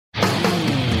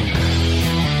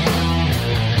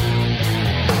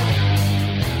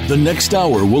The next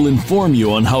hour will inform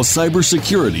you on how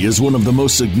cybersecurity is one of the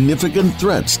most significant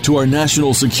threats to our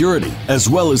national security, as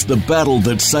well as the battle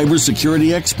that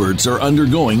cybersecurity experts are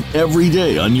undergoing every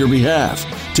day on your behalf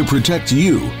to protect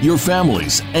you, your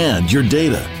families, and your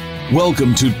data.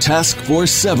 Welcome to Task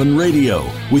Force 7 Radio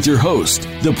with your host,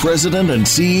 the President and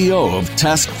CEO of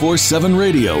Task Force 7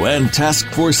 Radio and Task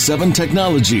Force 7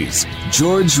 Technologies,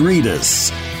 George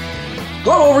Reedus.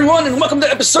 Hello, everyone, and welcome to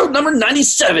episode number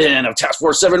 97 of Task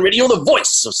Force 7 Radio, the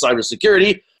voice of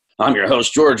cybersecurity. I'm your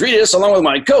host, George Reedus, along with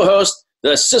my co-host,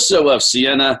 the CISO of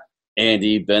Siena,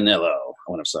 Andy Benillo. I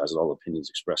want to emphasize that all opinions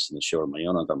expressed in the show are my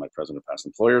own, not my present or past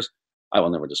employers. I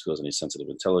will never disclose any sensitive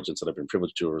intelligence that I've been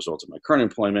privileged to as a result of my current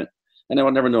employment, and I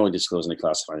will never knowingly disclose any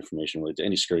classified information related to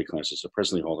any security clearances I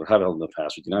presently hold or have held in the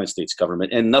past with the United States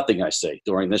government, and nothing I say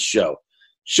during this show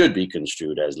should be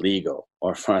construed as legal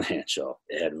or financial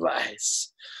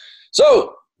advice.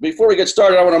 So, before we get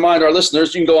started, I want to remind our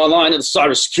listeners you can go online to the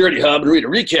Cybersecurity Hub and read a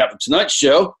recap of tonight's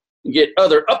show and get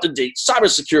other up-to-date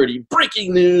cybersecurity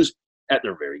breaking news at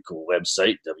their very cool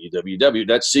website,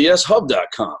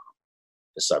 www.cshub.com.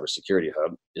 The Cybersecurity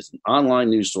Hub is an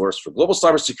online news source for global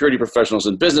cybersecurity professionals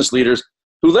and business leaders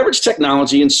who leverage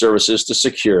technology and services to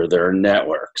secure their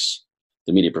networks.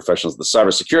 The media professionals of the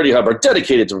Cybersecurity Hub are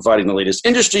dedicated to providing the latest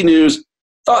industry news,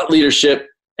 thought leadership,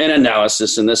 and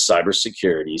analysis in the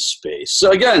cybersecurity space. So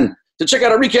again, to check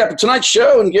out a recap of tonight's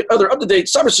show and get other up-to-date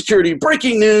cybersecurity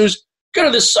breaking news, go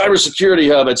to the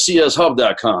Cybersecurity Hub at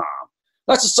cshub.com.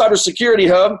 That's the Cybersecurity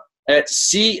Hub at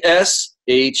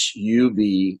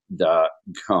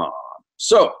cshub.com.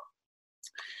 So,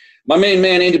 my main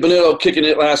man, Andy Benillo, kicking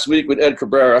it last week with Ed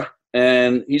Cabrera,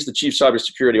 and he's the Chief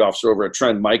Cybersecurity Officer over at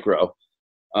Trend Micro.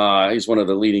 He's one of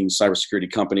the leading cybersecurity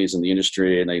companies in the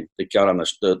industry, and they got on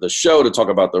the show to talk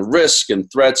about the risk and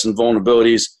threats and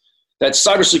vulnerabilities that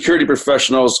cybersecurity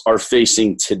professionals are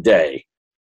facing today.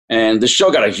 And the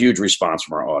show got a huge response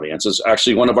from our audience. It's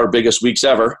actually one of our biggest weeks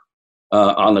ever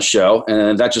on the show,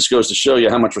 and that just goes to show you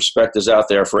how much respect is out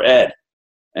there for Ed.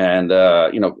 And,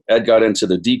 Ed got into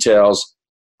the details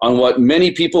on what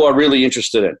many people are really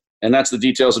interested in, and that's the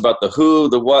details about the who,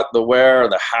 the what, the where,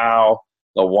 the how,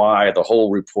 the why, the whole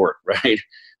report, right?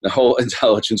 The whole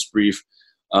intelligence brief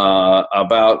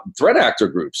about threat actor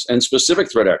groups and specific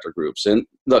threat actor groups. And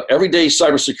look, everyday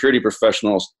cybersecurity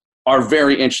professionals are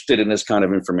very interested in this kind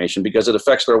of information because it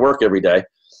affects their work every day.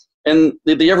 And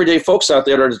the everyday folks out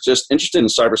there that are just interested in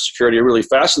cybersecurity are really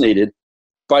fascinated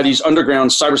by these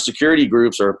underground cybersecurity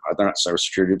groups, or they're not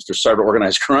cybersecurity groups, they're cyber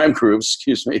organized crime groups,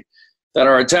 that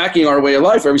are attacking our way of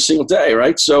life every single day,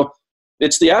 right? So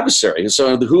it's the adversary.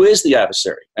 So who is the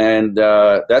adversary? And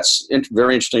that's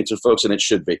very interesting to folks, and it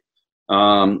should be.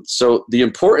 So the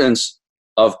importance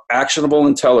of actionable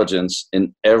intelligence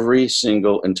in every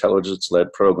single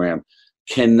intelligence-led program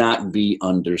cannot be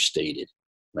understated,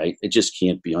 right? It just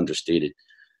can't be understated.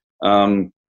 I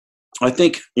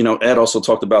think, Ed also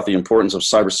talked about the importance of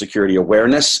cybersecurity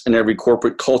awareness in every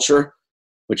corporate culture,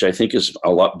 which I think is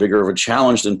a lot bigger of a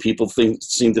challenge than people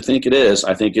seem to think it is.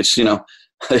 I think it's,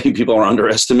 I think people are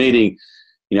underestimating,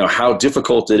 how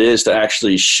difficult it is to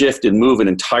actually shift and move an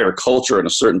entire culture in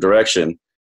a certain direction.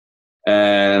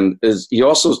 And he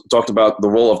also talked about the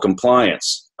role of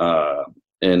compliance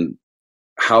and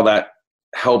how that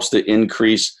helps to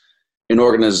increase an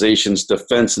organization's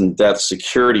defense and depth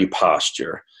security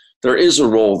posture. There is a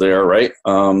role there, right?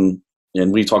 And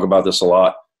we talk about this a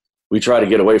lot. We try to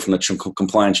get away from the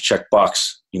compliance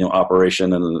checkbox,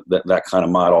 operation and that kind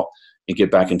of model, and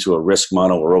get back into a risk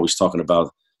model. We're always talking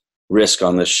about risk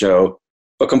on this show,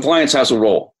 but compliance has a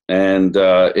role, and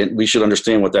we should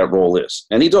understand what that role is.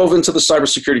 And he dove into the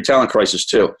cybersecurity talent crisis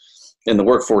too, and the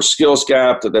workforce skills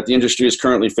gap that the industry is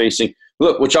currently facing.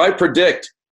 Look, which I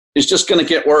predict is just going to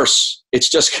get worse. It's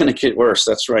just going to get worse.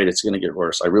 That's right. It's going to get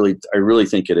worse. I really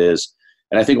think it is.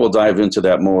 And I think we'll dive into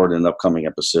that more in an upcoming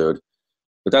episode.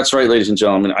 But that's right, ladies and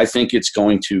gentlemen. I think it's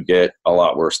going to get a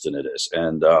lot worse than it is.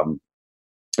 And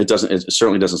it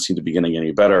certainly doesn't seem to be getting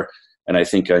any better. And I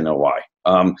think I know why.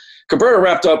 Cabrera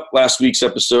wrapped up last week's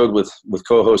episode with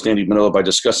co-host Andy Benillo by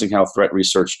discussing how threat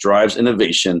research drives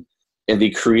innovation and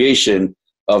the creation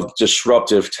of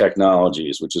disruptive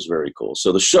technologies, which is very cool.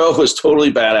 So the show was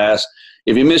totally badass.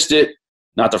 If you missed it,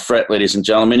 not to fret, ladies and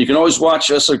gentlemen. You can always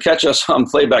watch us or catch us on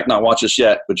playback. Not watch us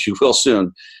yet, but you will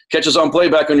soon. Catch us on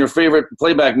playback on your favorite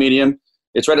playback medium.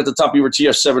 It's right at the top of your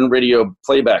TF7 radio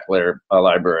playback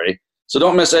library. So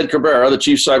don't miss Ed Cabrera, the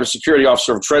Chief Cybersecurity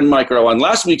Officer of Trend Micro. On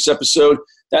last week's episode,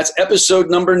 that's episode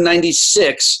number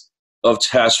 96 of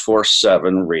Task Force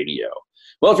 7 Radio.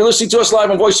 Well, if you're listening to us live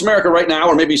on Voice America right now,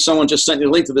 or maybe someone just sent you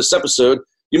a link to this episode,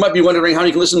 You might be wondering how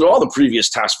you can listen to all the previous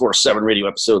Task Force 7 radio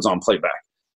episodes on playback.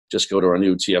 Just go to our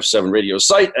new TF7 Radio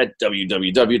site at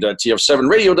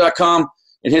www.tf7radio.com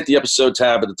and hit the episode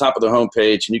tab at the top of the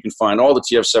homepage, and you can find all the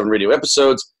TF7 Radio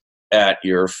episodes at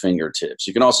your fingertips.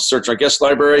 You can also search our guest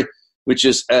library, which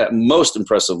is a most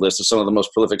impressive list of some of the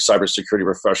most prolific cybersecurity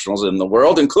professionals in the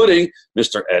world, including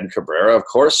Mr. Ed Cabrera, of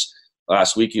course.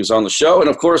 Last week he was on the show. And,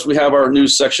 of course, we have our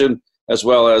news section, as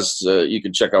well as you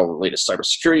can check out the latest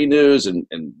cybersecurity news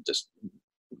and just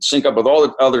sync up with all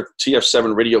the other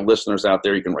TF7 Radio listeners out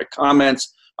there. You can write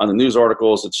comments on the news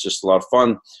articles. It's just a lot of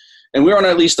fun. And we're on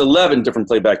at least 11 different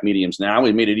playback mediums now.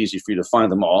 We made it easy for you to find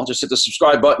them all. Just hit the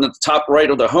subscribe button at the top right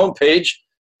of the homepage,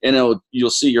 and you'll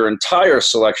see your entire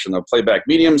selection of playback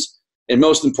mediums. And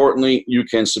most importantly, you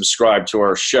can subscribe to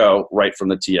our show right from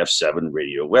the TF7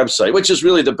 Radio website, which is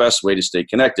really the best way to stay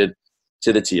connected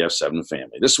to the TF7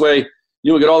 family. This way,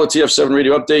 you will get all the TF7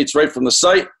 Radio updates right from the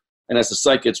site. And as the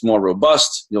site gets more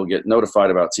robust, you'll get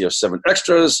notified about TF7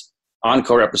 extras,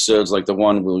 encore episodes like the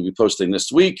one we'll be posting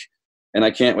this week. And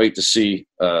I can't wait to see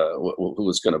who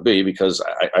it's going to be, because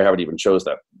I haven't even chose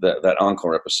that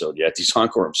encore episode yet. These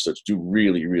encore episodes do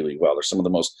really, really well. They're some of the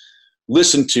most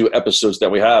listened to episodes that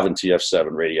we have in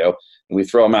TF7 Radio. And we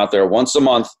throw them out there once a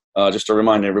month, just to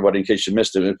remind everybody in case you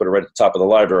missed it. We put it right at the top of the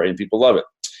library, and people love it.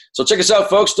 So check us out,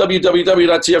 folks,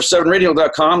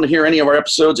 www.tf7radio.com to hear any of our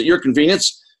episodes at your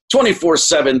convenience,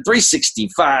 24/7,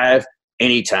 365,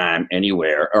 anytime,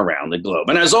 anywhere around the globe.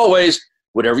 And as always,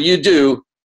 whatever you do,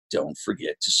 don't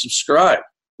forget to subscribe.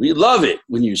 We love it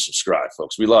when you subscribe,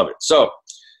 folks. We love it. So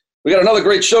we got another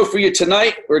great show for you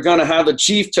tonight. We're going to have the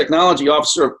Chief Technology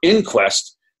Officer of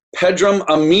InQuest, Pedram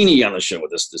Amini, on the show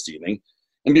with us this evening.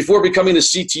 And before becoming the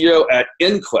CTO at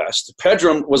InQuest,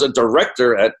 Pedram was a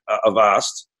director at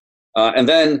Avast, and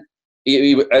then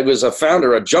he was a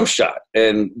founder at Jumpshot.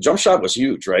 And Jumpshot was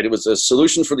huge, right? It was a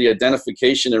solution for the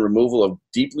identification and removal of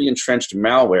deeply entrenched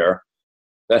malware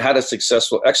that had a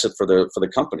successful exit for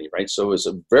the company, right? So it was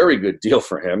a very good deal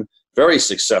for him, very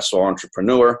successful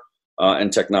entrepreneur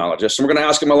and technologist. And we're going to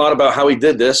ask him a lot about how he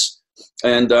did this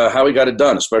and how he got it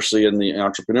done, especially in the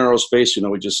entrepreneurial space. You know,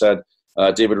 we just had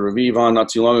David Raviv on not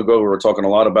too long ago. We were talking a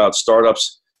lot about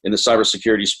startups in the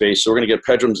cybersecurity space. So we're going to get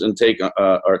Pedram's take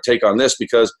on this,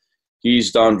 because he's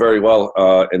done very well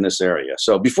in this area.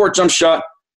 So before Jumpshot,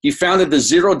 he founded the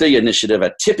Zero Day Initiative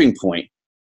at Tipping Point,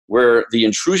 where the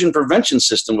intrusion prevention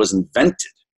system was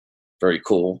invented. Very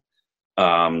cool.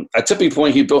 At Tipping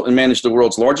Point, he built and managed the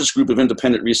world's largest group of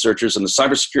independent researchers in the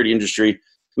cybersecurity industry,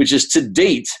 which is to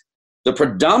date the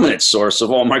predominant source of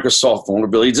all Microsoft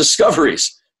vulnerability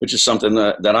discoveries, which is something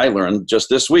that I learned just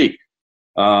this week.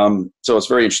 So it's a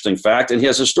very interesting fact. And he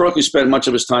has historically spent much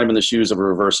of his time in the shoes of a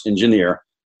reverse engineer,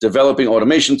 developing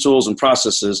automation tools and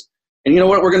processes. And you know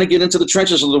what? We're going to get into the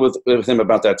trenches a little bit with him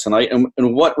about that tonight,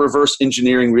 and what reverse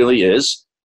engineering really is,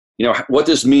 you know, what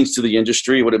this means to the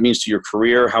industry, what it means to your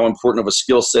career, how important of a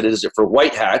skill set is it for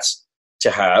white hats to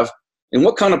have, and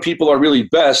what kind of people are really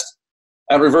best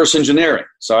at reverse engineering.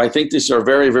 So I think these are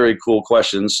very, very cool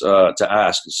questions to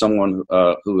ask someone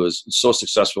who is so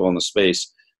successful in the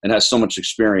space and has so much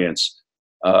experience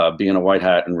being a white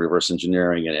hat in reverse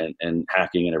engineering and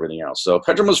hacking and everything else. So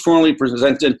Pedram was formally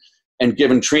presented and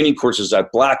given training courses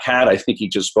at Black Hat. I think he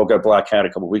just spoke at Black Hat a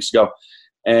couple of weeks ago,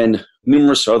 and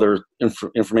numerous other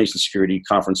information security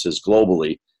conferences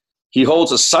globally. He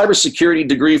holds a cybersecurity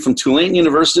degree from Tulane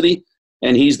University,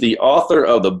 and he's the author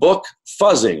of the book,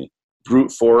 Fuzzing,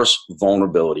 Brute Force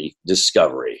Vulnerability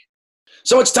Discovery.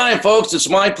 So it's time, folks. It's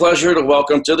my pleasure to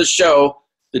welcome to the show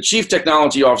the Chief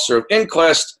Technology Officer of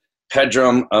InQuest,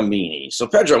 Pedram Amini. So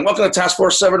Pedram, welcome to Task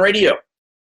Force 7 Radio.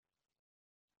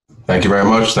 Thank you very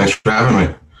much. Thanks for having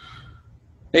me.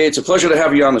 Hey, it's a pleasure to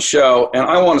have you on the show. And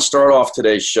I want to start off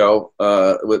today's show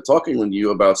with talking with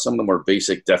you about some of the more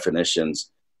basic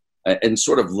definitions and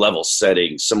sort of level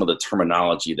setting some of the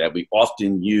terminology that we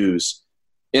often use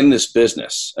in this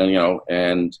business. And, you know,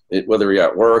 whether you're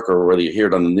at work or whether you hear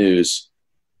it on the news,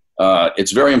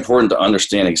 it's very important to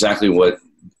understand exactly what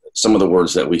some of the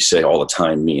words that we say all the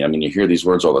time mean. I mean, you hear these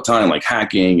words all the time, like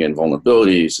hacking and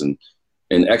vulnerabilities and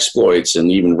exploits and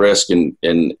even risk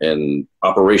and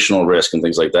operational risk and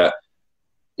things like that.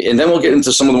 And then we'll get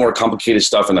into some of the more complicated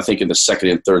stuff, and I think in the second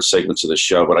and third segments of the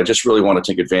show. But I just really want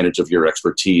to take advantage of your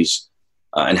expertise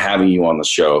and having you on the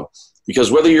show.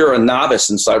 Because whether you're a novice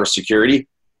in cybersecurity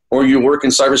or you work in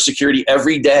cybersecurity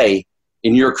every day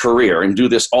in your career and do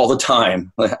this all the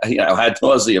time, you know, ad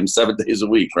nauseum, 7 days a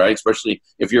week, right? Especially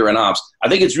if you're in ops. I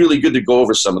think it's really good to go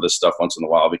over some of this stuff once in a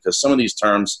while, because some of these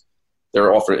terms,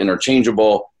 they're often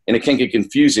interchangeable, and it can get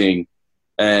confusing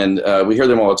And we hear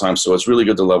them all the time. So it's really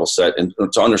good to level set and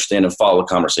to understand and follow the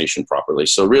conversation properly.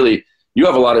 So really, you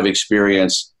have a lot of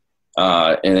experience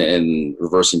in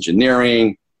reverse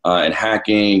engineering and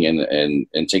hacking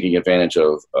and taking advantage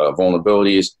of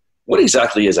vulnerabilities. What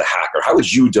exactly is a hacker? How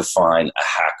would you define a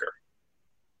hacker?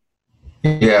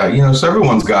 Yeah, so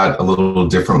everyone's got a little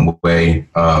different way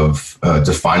of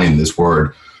defining this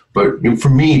word. But for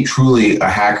me, truly, a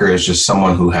hacker is just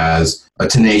someone who has a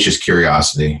tenacious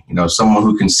curiosity, someone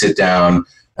who can sit down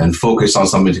and focus on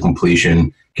something to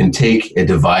completion, can take a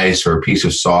device or a piece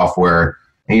of software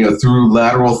and, through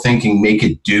lateral thinking, make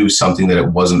it do something that it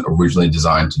wasn't originally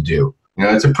designed to do.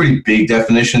 It's a pretty big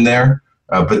definition there,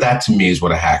 but that to me is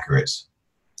what a hacker is.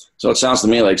 So it sounds to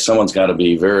me like someone's got to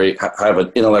be have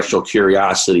an intellectual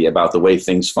curiosity about the way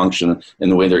things function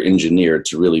and the way they're engineered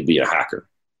to really be a hacker.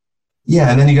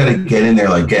 Yeah, and then you got to get in there,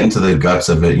 get into the guts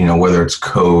of it, whether it's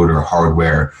code or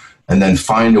hardware, and then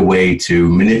find a way to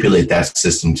manipulate that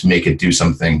system to make it do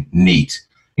something neat.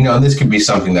 And this could be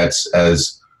something that's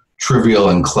as trivial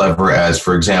and clever as,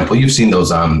 for example, you've seen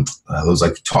those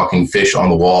talking fish on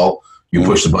the wall. You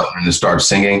push the button and it starts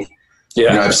singing.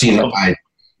 Yeah, I've seen a guy.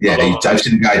 Yeah, I've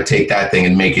seen a guy take that thing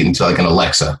and make it into an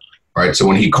Alexa. Right, so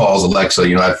when he calls Alexa,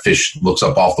 that fish looks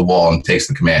up off the wall and takes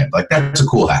the command. That's a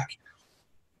cool hack.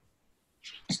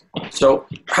 So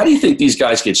how do you think these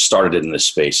guys get started in this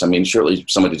space? I mean, surely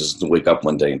somebody doesn't wake up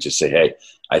one day and just say, hey,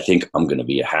 I think I'm going to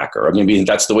be a hacker. I mean,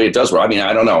 that's the way it does work. I mean,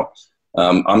 I don't know.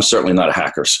 I'm certainly not a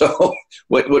hacker. So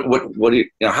what do you,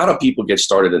 how do people get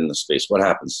started in this space? What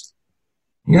happens?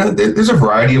 There's a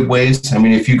variety of ways. I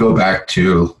mean, if you go back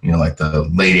to, the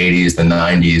late 80s, the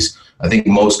 90s, I think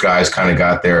most guys kind of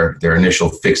got their initial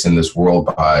fix in this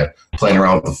world by playing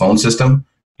around with the phone system.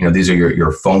 These are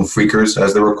your phone freakers,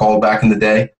 as they were called back in the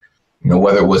day.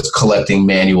 Whether it was collecting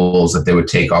manuals that they would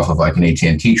take off of an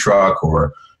AT&T truck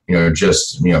or,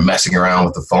 just, messing around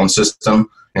with the phone system.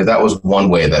 That was one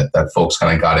way that folks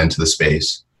kind of got into the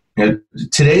space.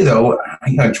 Today, though,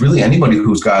 it's really anybody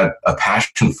who's got a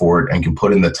passion for it and can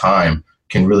put in the time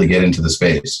can really get into the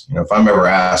space. If I'm ever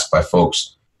asked by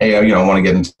folks, hey, I want to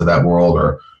get into that world,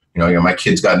 or, my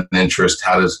kid's got an interest,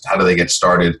 how do they get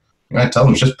started? I tell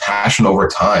them it's just passion over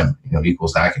time,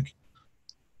 equals hacking.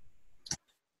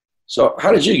 So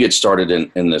how did you get started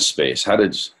in this space? How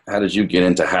did you get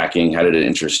into hacking? How did it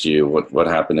interest you? What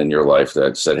happened in your life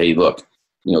that said, hey, look,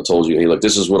 told you, hey, look,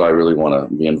 this is what I really want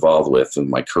to be involved with in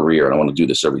my career, and I want to do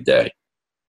this every day?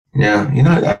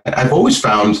 Yeah, I've always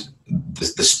found the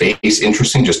space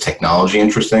interesting, just technology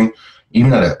interesting.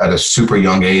 Even at a super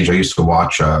young age, I used to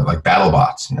watch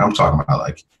BattleBots. I'm talking about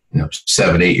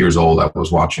 7, 8 years old. I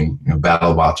was watching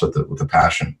BattleBots with a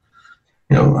passion.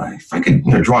 If I could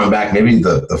drawing back, maybe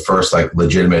the first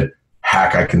legitimate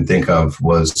hack I can think of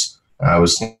was I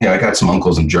got some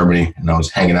uncles in Germany, and I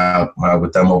was hanging out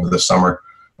with them over the summer.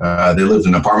 They lived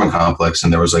in an apartment complex,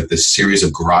 and there was this series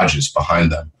of garages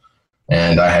behind them.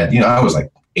 And I had, I was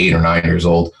 8 or 9 years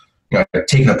old. I'd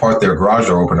taken apart their garage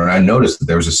door opener, and I noticed that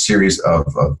there was a series of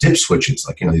dip switches,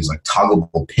 these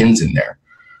toggleable pins in there.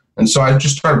 And so I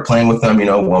just started playing with them,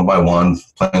 one by one,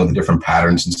 playing with the different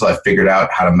patterns until I figured out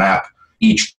how to map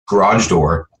each garage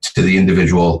door to the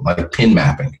individual pin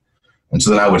mapping. And so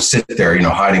then I would sit there,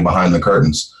 hiding behind the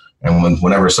curtains. And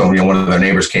whenever somebody, one of their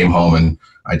neighbors came home, and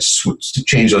I'd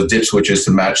change those dip switches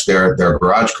to match their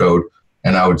garage code,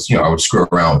 and I would screw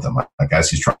around with them. As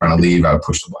he's trying to leave, I would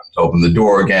push the button to open the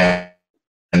door again,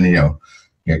 and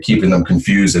keeping them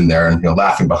confused in there and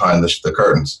laughing behind the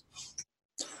curtains.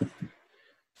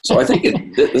 So I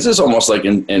think this is almost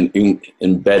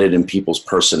embedded in people's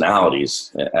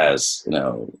personalities as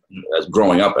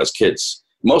growing up as kids.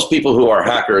 Most people who are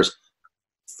hackers,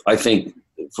 I think,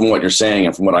 from what you're saying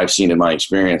and from what I've seen in my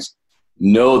experience,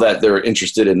 know that they're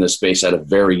interested in this space at a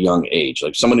very young age.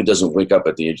 Somebody doesn't wake up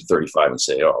at the age of 35 and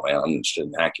say, "Oh man, I'm interested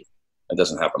in hacking." That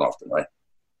doesn't happen often, right?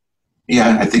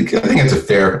 Yeah, I think it's a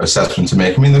fair assessment to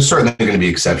make. I mean, there's certainly going to be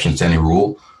exceptions to any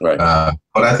rule, right?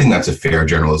 But I think that's a fair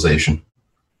generalization.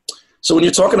 So when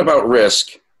you're talking about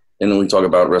risk, and we talk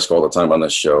about risk all the time on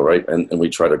this show, right? And we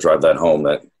try to drive that home,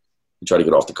 that we try to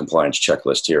get off the compliance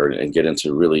checklist here and get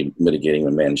into really mitigating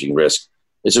and managing risk.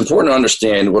 It's important to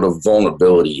understand what a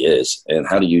vulnerability is, and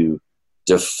how do you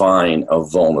define a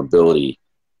vulnerability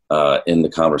in the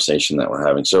conversation that we're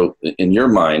having. So in your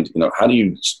mind, how do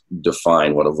you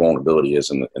define what a vulnerability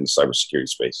is in the cybersecurity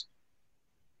space?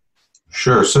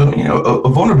 Sure. So, a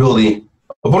vulnerability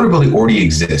already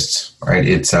exists, right?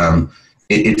 It's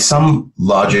some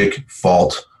logic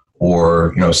fault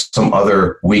or, some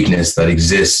other weakness that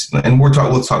exists. And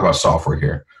let's talk about software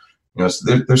here.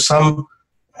 So there's some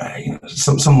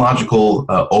logical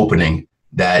opening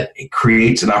that it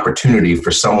creates an opportunity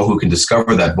for someone who can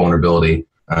discover that vulnerability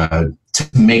to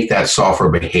make that software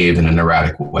behave in an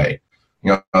erratic way.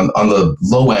 On the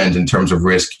low end in terms of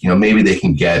risk, maybe they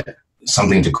can get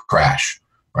something to crash,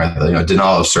 right?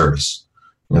 Denial of service.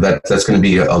 That's going to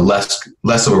be a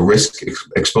less of a risk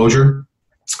exposure.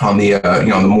 On the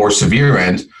on the more severe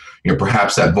end,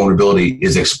 perhaps that vulnerability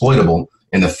is exploitable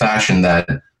in the fashion that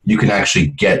you can actually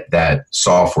get that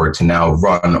software to now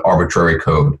run arbitrary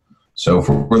code. So if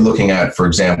we're looking at, for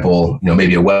example,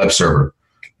 maybe a web server,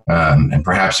 and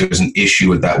perhaps there's an issue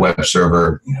with that web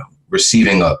server,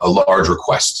 receiving a large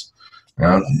request.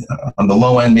 On the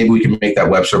low end, maybe we can make that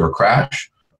web server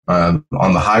crash. On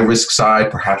the high risk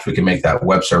side, perhaps we can make that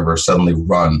web server suddenly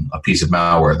run a piece of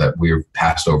malware that we've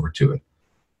passed over to it.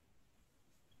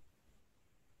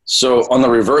 So on the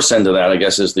reverse end of that, I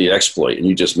guess, is the exploit. And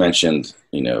you just mentioned,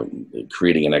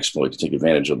 creating an exploit to take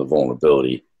advantage of the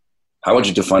vulnerability. How would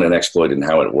you define an exploit and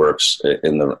how it works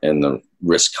in the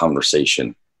risk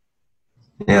conversation?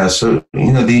 Yeah, so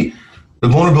the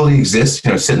vulnerability exists,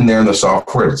 sitting there in the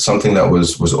software. It's something that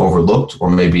was overlooked, or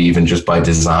maybe even just by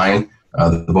design.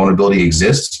 The vulnerability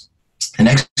exists. An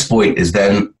exploit is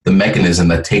then the mechanism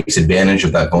that takes advantage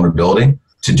of that vulnerability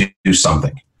to do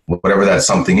something. Whatever that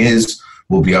something is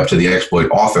will be up to the exploit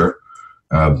author.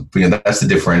 But that's the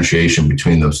differentiation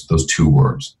between those two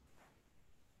words.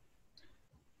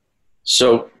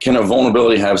 So can a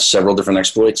vulnerability have several different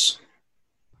exploits?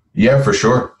 Yeah, for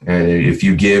sure. If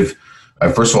you give,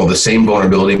 first of all, the same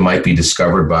vulnerability might be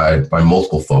discovered by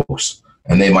multiple folks,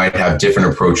 and they might have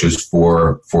different approaches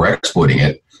for exploiting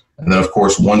it. And then, of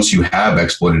course, once you have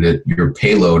exploited it, your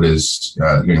payload is,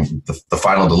 the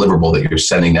final deliverable that you're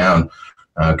sending down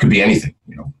could be anything,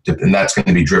 and that's going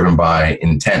to be driven by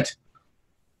intent.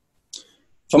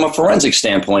 From a forensic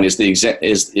standpoint, is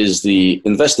the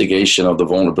investigation of the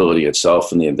vulnerability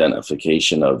itself and the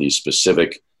identification of these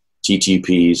specific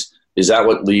TTPs, is that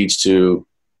what leads to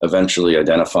eventually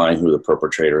identifying who the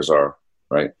perpetrators are,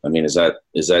 right? I mean, is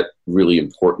that really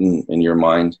important in your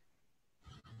mind?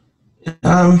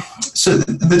 So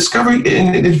the discovery,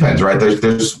 it depends, right?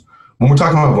 There's when we're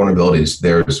talking about vulnerabilities,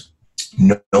 there's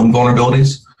known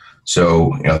vulnerabilities.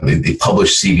 So, they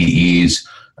publish CVEs,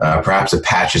 perhaps a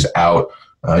patch is out,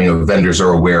 vendors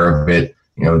are aware of it.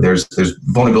 There's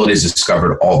vulnerabilities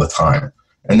discovered all the time.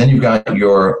 And then you've got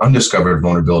your undiscovered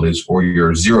vulnerabilities or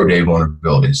your zero-day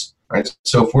vulnerabilities, right?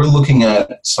 So if we're looking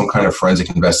at some kind of forensic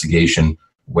investigation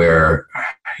where,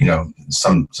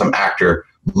 some actor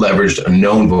leveraged a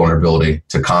known vulnerability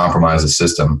to compromise a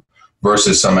system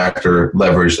versus some actor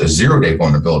leveraged a zero-day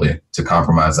vulnerability to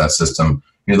compromise that system,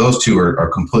 those two are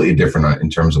completely different in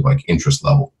terms of like interest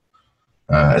level.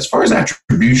 As far as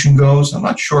attribution goes, I'm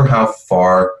not sure how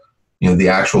far the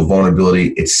actual vulnerability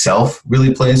itself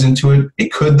really plays into it.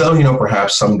 It could, though.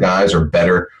 Perhaps some guys are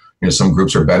better. Some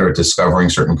groups are better at discovering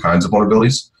certain kinds of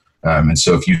vulnerabilities. And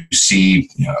so, if you see,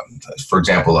 for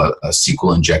example, a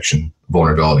SQL injection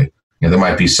vulnerability, there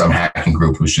might be some hacking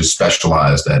group who's just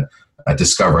specialized at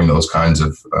discovering those kinds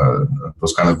of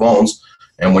vulns.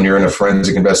 And when you're in a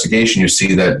forensic investigation, you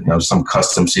see that some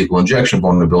custom SQL injection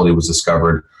vulnerability was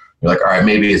discovered. You're like, all right,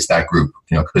 maybe it's that group,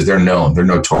 because they're known, they're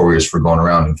notorious for going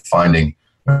around and finding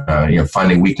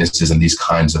weaknesses in these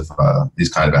kinds of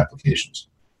applications.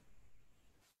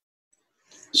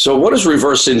 So, what is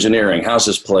reverse engineering? How does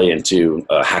this play into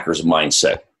a hacker's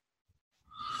mindset?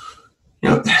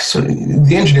 So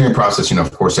the engineering process,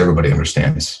 of course, everybody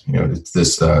understands. It's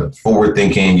this forward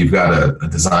thinking. You've got a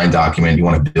design document. You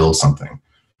want to build something.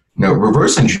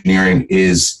 Reverse engineering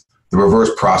is the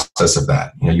reverse process of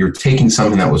that. You're taking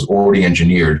something that was already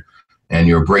engineered and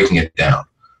you're breaking it down.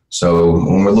 So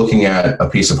when we're looking at a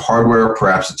piece of hardware,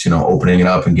 perhaps it's, opening it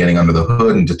up and getting under the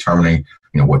hood and determining,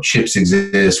 what chips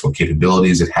exist, what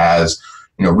capabilities it has,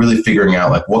 really figuring out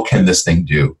like, what can this thing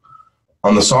do?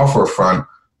 On the software front,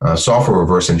 software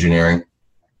reverse engineering,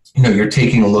 you're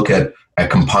taking a look at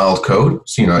compiled code.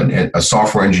 So, a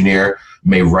software engineer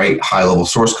may write high-level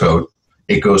source code.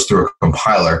 It goes through a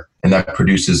compiler, and that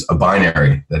produces a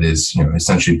binary that is,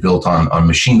 essentially built on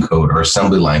machine code or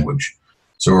assembly language.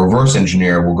 So a reverse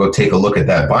engineer will go take a look at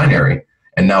that binary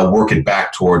and now work it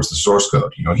back towards the source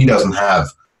code. He doesn't have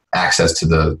access to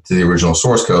the original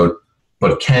source code,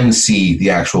 but can see the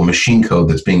actual machine code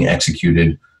that's being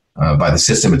executed by the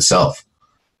system itself.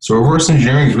 So reverse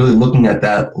engineering is really looking at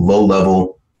that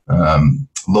low-level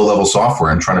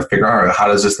software and trying to figure out how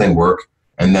does this thing work,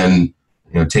 and then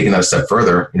taking that a step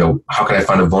further, how can I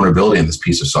find a vulnerability in this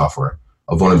piece of software,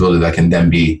 a vulnerability that can then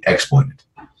be exploited.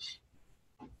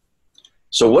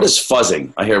 So what is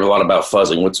fuzzing? I hear a lot about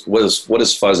fuzzing. What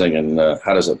is fuzzing, and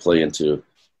how does it play into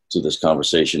to this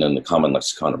conversation and the common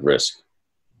lexicon of risk?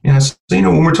 Yes. So,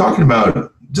 when we're talking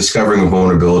about discovering a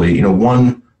vulnerability,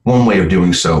 one way of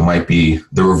doing so might be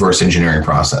the reverse engineering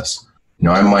process.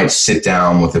 I might sit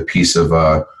down with a piece of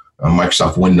a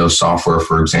Microsoft Windows software,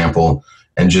 for example,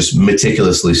 and just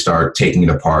meticulously start taking it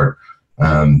apart,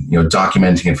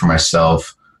 documenting it for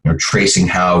myself, tracing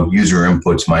how user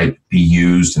inputs might be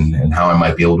used and how I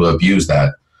might be able to abuse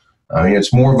that.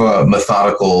 It's more of a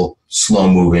methodical,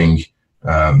 slow-moving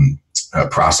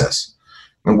process.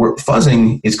 And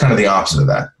fuzzing is kind of the opposite of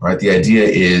that, right? The idea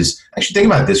is, actually think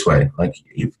about it this way. Like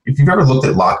if you've ever looked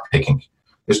at lock picking,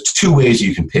 there's two ways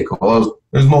you can pick. Well,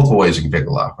 there's multiple ways you can pick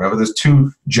a lock, right? But there's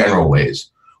two general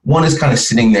ways. One is kind of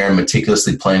sitting there and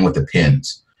meticulously playing with the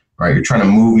pins, right? You're trying to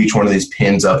move each one of these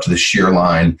pins up to the shear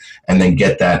line and then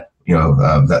get that,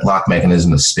 that lock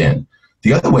mechanism to spin.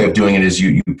 The other way of doing it is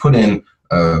you put in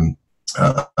a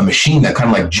machine that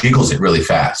kind of like jiggles it really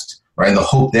fast. Right? And the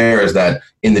hope there is that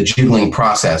in the jiggling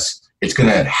process, it's going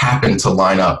to happen to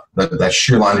line up. That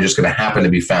shear line is just going to happen to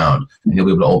be found, and you'll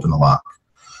be able to open the lock.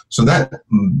 So that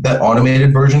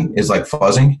automated version is like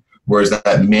fuzzing, whereas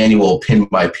that manual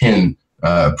pin-by-pin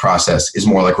process is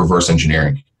more like reverse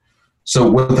engineering. So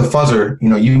with the fuzzer,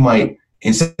 you might,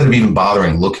 instead of even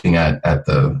bothering looking at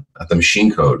the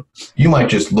machine code, you might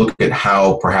just look at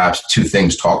how perhaps two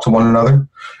things talk to one another,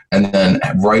 and then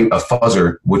write a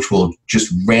fuzzer which will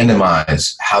just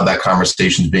randomize how that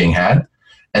conversation is being had.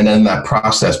 And then that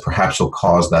process perhaps will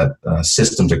cause that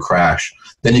system to crash.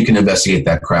 Then you can investigate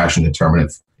that crash and determine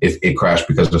if it crashed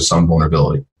because of some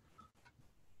vulnerability.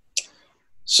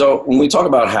 So when we talk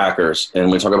about hackers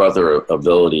and we talk about their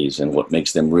abilities and what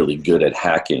makes them really good at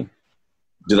hacking,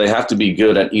 do they have to be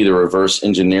good at either reverse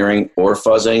engineering or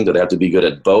fuzzing? Do they have to be good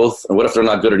at both? And what if they're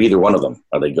not good at either one of them?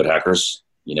 Are they good hackers?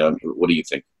 What do you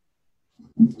think?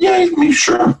 Yeah,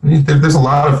 sure. There's a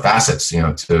lot of facets,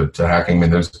 to hacking.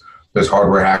 There's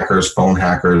hardware hackers, phone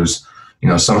hackers.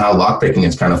 Somehow lockpicking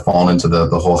has kind of fallen into the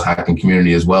whole hacking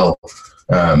community as well.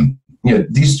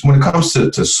 These, when it comes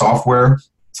to software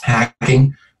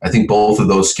hacking, I think both of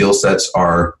those skill sets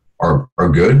are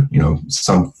good.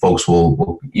 Some folks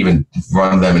will even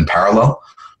run them in parallel.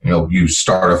 You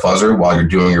start a fuzzer while you're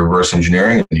doing your reverse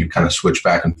engineering, and you kind of switch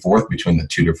back and forth between the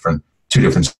two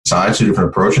different sides, two different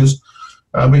approaches.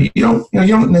 But you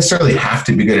don't necessarily have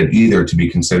to be good at either to be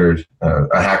considered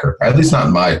a hacker. At least not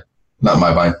in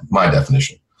my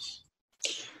definition.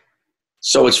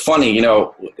 So it's funny,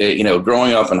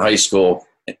 growing up in high school,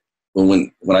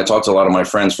 when I talk to a lot of my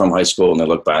friends from high school and they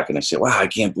look back and they say, wow, I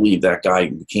can't believe that guy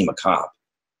became a cop,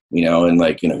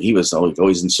 he was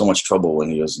always in so much trouble when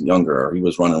he was younger, or he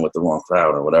was running with the wrong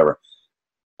crowd or whatever.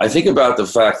 I think about the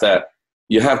fact that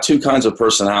you have two kinds of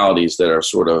personalities that are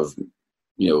sort of,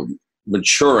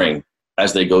 maturing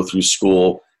as they go through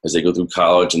school, as they go through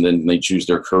college, and then they choose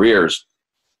their careers.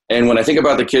 And when I think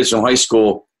about the kids from high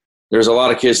school, there's a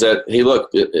lot of kids that, hey,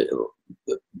 look,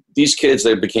 these kids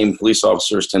that became police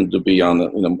officers tend to be on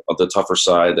the tougher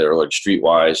side. They're like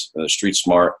streetwise and street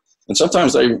smart. And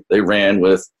sometimes they ran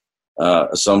with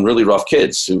some really rough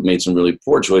kids who made some really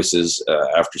poor choices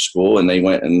after school, and they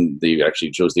went and they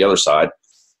actually chose the other side,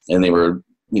 and they were,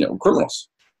 criminals.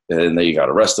 And they got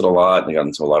arrested a lot. They got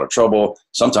into a lot of trouble,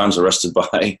 sometimes arrested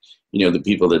by, the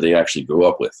people that they actually grew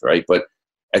up with, right? But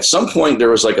at some point, there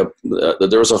was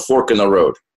a fork in the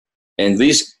road. And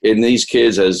these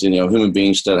kids, as human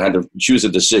beings, that had to choose a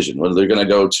decision whether they're going to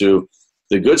go to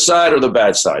the good side or the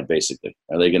bad side. Basically,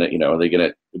 are they going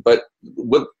to? But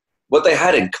what they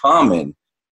had in common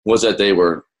was that they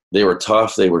were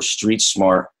tough. They were street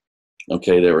smart.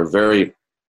 Okay, they were very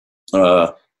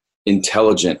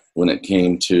intelligent when it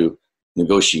came to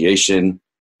negotiation,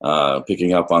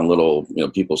 picking up on little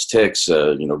people's tics,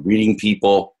 reading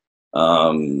people.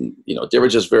 They were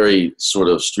just very sort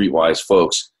of streetwise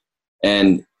folks.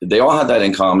 And they all had that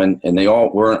in common, and they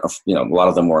all weren't, a lot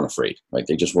of them weren't afraid, right?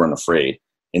 They just weren't afraid.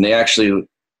 And they actually,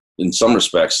 in some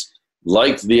respects,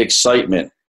 liked the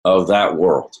excitement of that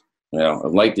world,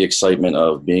 liked the excitement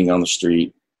of being on the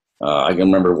street. I can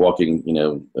remember walking,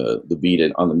 the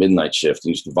beat on the midnight shift. I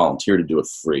used to volunteer to do it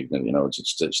for free,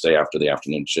 just to stay after the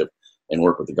afternoon shift and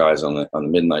work with the guys on the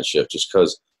midnight shift, just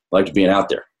because I liked being out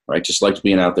there, right? Just liked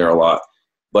being out there a lot.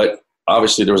 But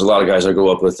obviously, there was a lot of guys I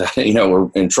grew up with that,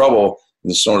 were in trouble.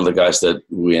 And sort of the guys that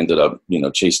we ended up,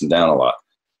 chasing down a lot.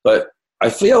 But I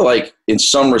feel like in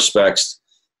some respects,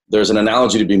 there's an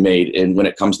analogy to be made when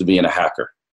it comes to being a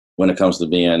hacker, when it comes to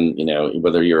being,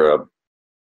 whether you're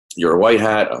a white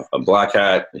hat, a black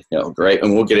hat, gray.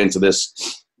 And we'll get into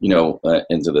this,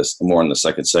 into this more in the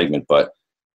second segment. But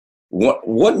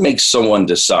what makes someone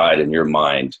decide in your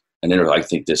mind And then I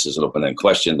think this is an open-ended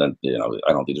question that,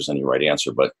 I don't think there's any right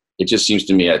answer, but it just seems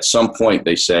to me at some point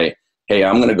they say, hey,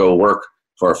 I'm going to go work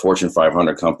for a Fortune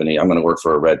 500 company. I'm going to work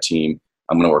for a red team.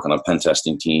 I'm going to work on a pen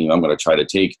testing team. I'm going to try to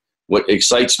take what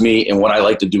excites me and what I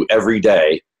like to do every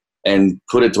day and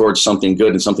put it towards something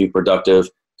good and something productive,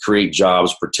 create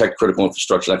jobs, protect critical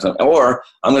infrastructure. Or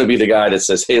I'm going to be the guy that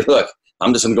says, hey, look,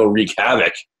 I'm just going to go wreak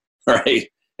havoc, right?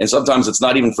 And sometimes it's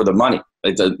not even for the money.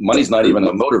 Like the money's not even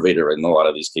a motivator in a lot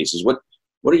of these cases. What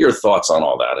are your thoughts on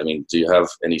all that? I mean, do you have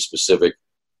any specific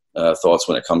thoughts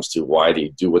when it comes to why they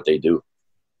do what they do?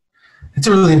 It's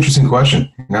a really interesting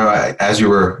question. As you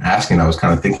were asking, I was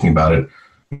kind of thinking about it.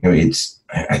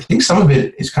 I think some of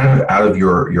it is kind of out of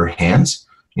your hands.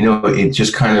 It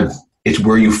just kind of, it's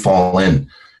where you fall in.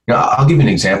 I'll give you an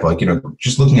example. Like,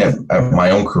 just looking at my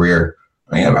own career,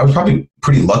 I was probably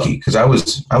pretty lucky because I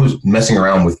was messing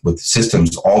around with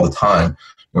systems all the time.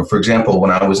 For example,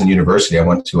 when I was in university, I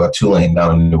went to Tulane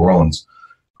down in New Orleans.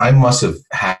 I must have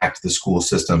hacked the school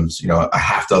systems, a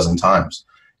half dozen times.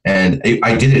 And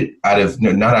I did it out of,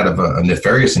 not out of a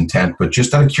nefarious intent, but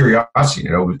just out of curiosity.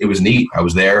 It was neat. I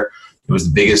was there. It was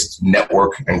the biggest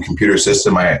network and computer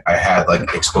system I had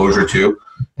like exposure to.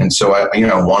 And so I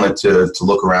wanted to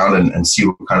look around and see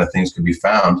what kind of things could be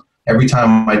found. Every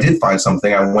time I did find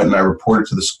something, I went and I reported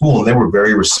to the school, and they were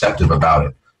very receptive about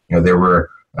it. They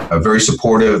were very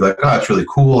supportive, like, oh, it's really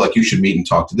cool. Like, you should meet and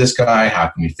talk to this guy. How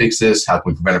can we fix this? How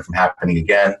can we prevent it from happening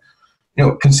again?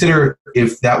 Consider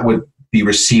if that would be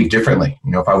received differently.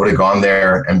 If I would have gone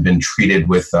there and been treated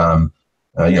with,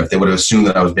 if they would have assumed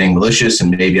that I was being malicious and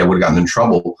maybe I would have gotten in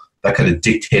trouble, that could have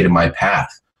dictated my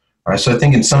path. All right. So I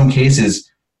think in some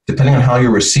cases, depending on how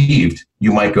you're received,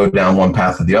 you might go down one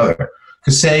path or the other.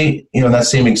 Because say, in that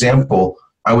same example,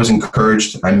 I was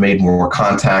encouraged, I made more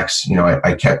contacts,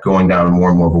 I kept going down more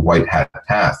and more of a white hat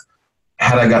path.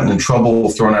 Had I gotten in trouble,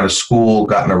 thrown out of school,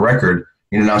 gotten a record,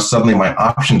 now suddenly my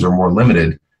options are more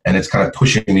limited, and it's kind of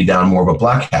pushing me down more of a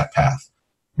black hat path.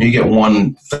 You get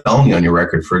one felony on your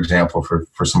record, for example, for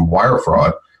some wire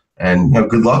fraud, and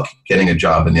good luck getting a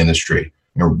job in the industry.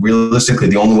 Realistically,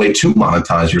 the only way to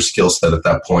monetize your skill set at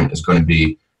that point is going to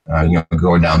be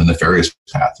going down the nefarious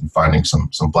path and finding some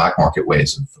black market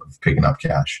ways of picking up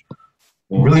cash.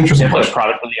 Really interesting. Definitely a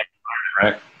product of the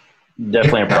environment, right?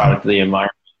 Definitely a product of the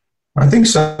environment. I think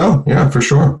so. Yeah, for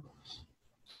sure.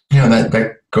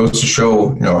 That goes to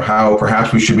show, how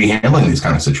perhaps we should be handling these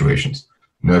kind of situations.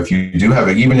 If you do have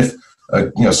it, even if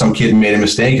some kid made a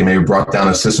mistake and maybe brought down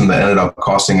a system that ended up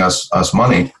costing us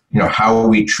money, how will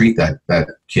we treat that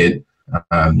kid?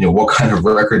 What kind of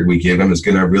record we give him is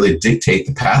going to really dictate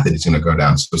the path that he's going to go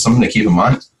down. So something to keep in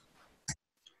mind.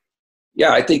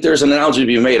 Yeah, I think there's an analogy to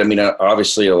be made. I mean,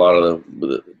 obviously, a lot of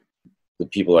the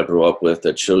people I grew up with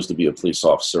that chose to be a police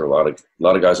officer, a lot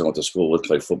of guys I went to school with,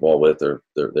 played football with,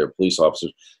 they're police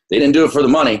officers. They didn't do it for the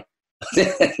money. You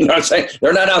know what I'm saying?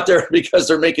 They're not out there because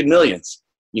they're making millions.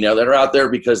 They're out there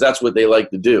because that's what they like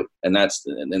to do, and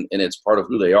it's part of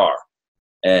who they are.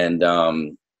 And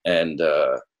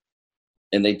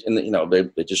they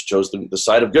just chose the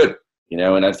side of good.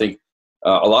 And I think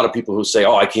a lot of people who say,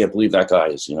 "Oh, I can't believe that guy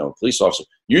is a police officer."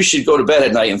 You should go to bed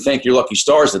at night and thank your lucky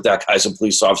stars that guy's a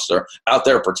police officer out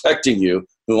there protecting you,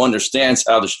 who understands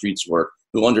how the streets work,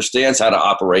 who understands how to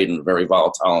operate in a very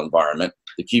volatile environment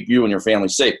to keep you and your family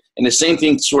safe. And the same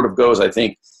thing sort of goes, I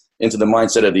think, into the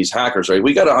mindset of these hackers, right?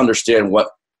 We got to understand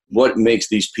what makes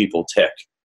these people tick,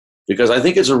 because I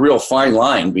think it's a real fine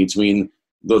line between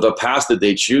the path that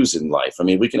they choose in life. I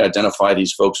mean, we can identify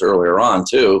these folks earlier on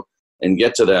too and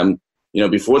get to them,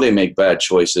 before they make bad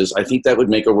choices. I think that would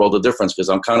make a world of difference, because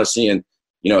I'm kind of seeing,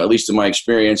 at least in my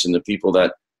experience and the people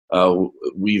that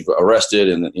we've arrested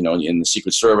and, in the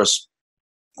Secret Service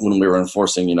when we were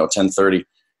enforcing, 1030,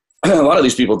 a lot of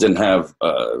these people didn't have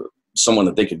someone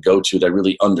that they could go to that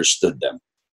really understood them.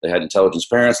 They had intelligence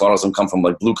parents. A lot of them come from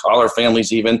like blue collar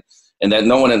families even, and that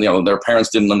no one in their parents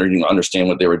didn't understand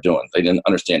what they were doing. They didn't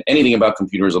understand anything about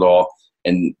computers at all,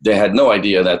 and they had no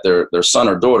idea that their son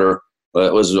or daughter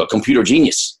was a computer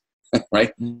genius,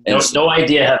 right? No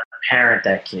idea how to parent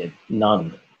that kid.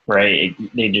 None, right?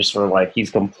 They just were like,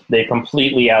 they're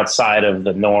completely outside of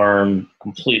the norm,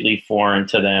 completely foreign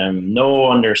to them,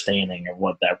 no understanding of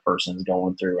what that person's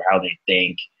going through, how they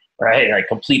think, right? Like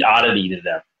complete oddity to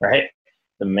them, right?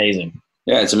 It's amazing.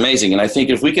 Yeah, it's amazing. And I think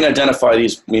if we can identify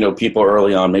these, people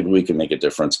early on, maybe we can make a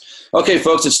difference. Okay,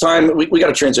 folks, it's time. We got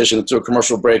to transition to a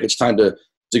commercial break. It's time to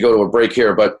go to a break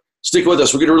here, but stick with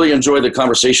us. We're going to really enjoy the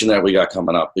conversation that we got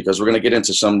coming up, because we're going to get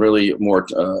into some really more,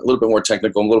 a little bit more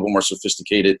technical, a little bit more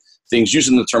sophisticated things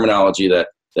using the terminology that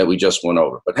we just went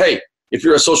over. But hey, if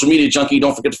you're a social media junkie,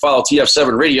 don't forget to follow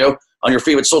TF7 Radio. on your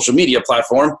favorite social media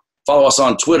platform. Follow us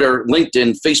on Twitter,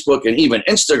 LinkedIn, Facebook, and even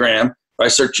Instagram by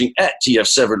searching at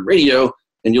TF7 Radio,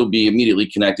 and you'll be immediately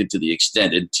connected to the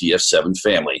extended TF7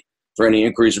 family. For any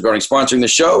inquiries regarding sponsoring the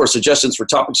show or suggestions for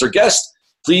topics or guests,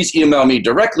 please email me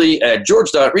directly at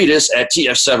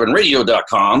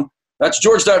george.reedus@tf7radio.com. That's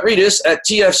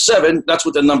george.reedus@tf7, that's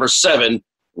with the number 7,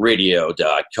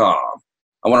 radio.com.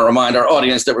 I want to remind our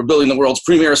audience that we're building the world's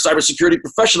premier cybersecurity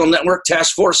professional network,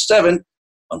 Task Force 7.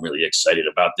 I'm really excited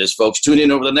about this, folks. Tune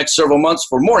in over the next several months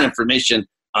for more information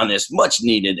on this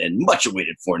much-needed and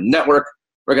much-awaited-for network.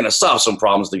 We're going to solve some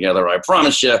problems together, I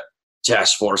promise you.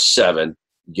 Task Force 7,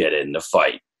 get in the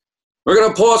fight. We're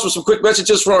going to pause for some quick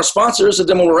messages from our sponsors, and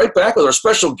then we'll be right back with our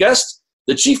special guest,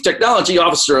 the Chief Technology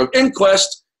Officer of InQuest,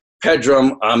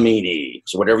 Pedram Amini.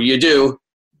 So whatever you do,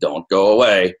 don't go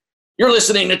away. You're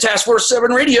listening to Task Force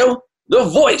 7 Radio, the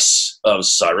voice of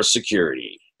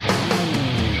cybersecurity.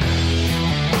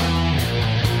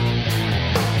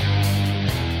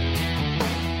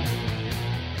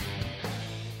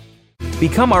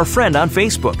 Become our friend on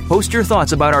Facebook. Post your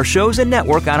thoughts about our shows and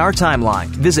network on our timeline.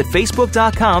 Visit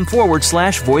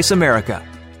facebook.com/Voice America.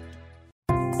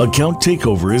 Account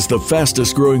takeover is the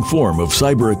fastest growing form of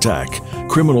cyber attack.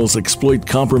 Criminals exploit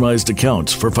compromised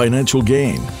accounts for financial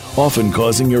gain, often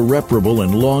causing irreparable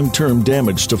and long-term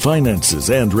damage to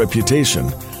finances and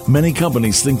reputation. Many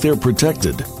companies think they're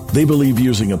protected. They believe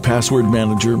using a password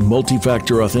manager,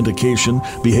 multi-factor authentication,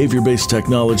 behavior-based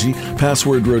technology,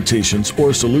 password rotations,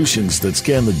 or solutions that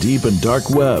scan the deep and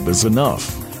dark web is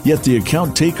enough. Yet the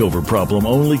account takeover problem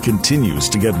only continues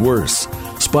to get worse.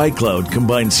 SpyCloud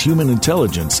combines human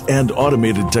intelligence and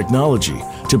automated technology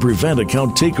to prevent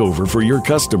account takeover for your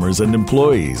customers and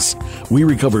employees. We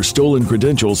recover stolen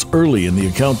credentials early in the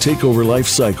account takeover life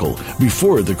cycle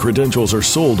before the credentials are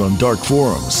sold on dark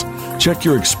forums. Check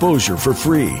your exposure for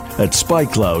free at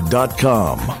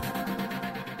spycloud.com.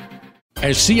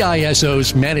 As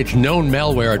CISOs manage known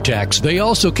malware attacks, they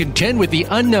also contend with the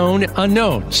unknown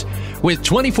unknowns. With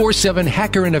 24/7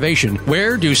 hacker innovation,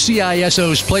 where do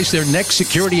CISOs place their next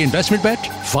security investment bet?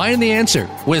 Find the answer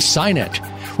with SINET.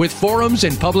 With forums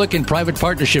and public and private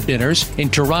partnership dinners in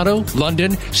Toronto,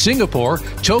 London, Singapore,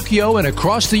 Tokyo, and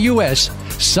across the U.S.,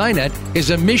 SINET is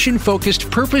a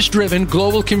mission-focused, purpose-driven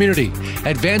global community,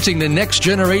 advancing the next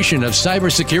generation of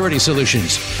cybersecurity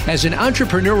solutions. As an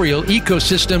entrepreneurial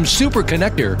ecosystem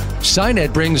superconnector,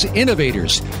 SINET brings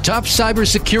innovators, top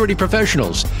cybersecurity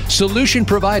professionals, solution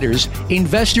providers,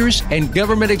 investors, and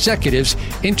government executives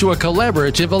into a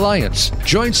collaborative alliance.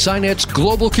 Join SINET's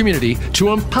global community to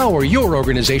empower your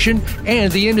organization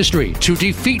and the industry to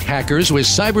defeat hackers with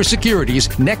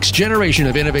cybersecurity's next generation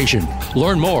of innovation.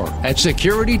 Learn more at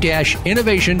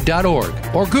security-innovation.org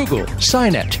or Google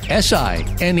SINET,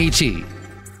 S-I-N-E-T.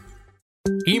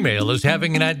 Email is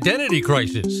having an identity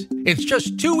crisis. It's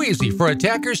just too easy for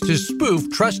attackers to spoof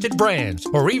trusted brands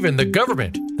or even the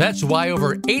government. That's why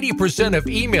over 80% of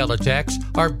email attacks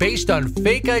are based on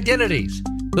fake identities.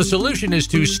 The solution is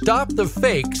to stop the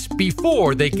fakes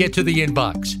before they get to the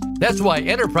inbox. That's why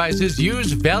enterprises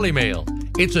use ValleyMail.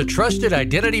 It's a trusted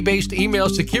identity-based email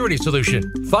security solution.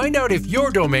 Find out if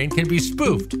your domain can be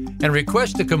spoofed and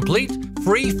request a complete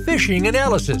free phishing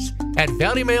analysis at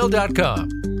valleymail.com.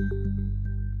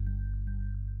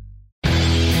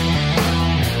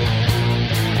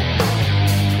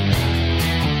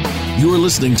 You're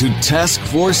listening to Task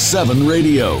Force 7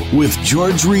 Radio with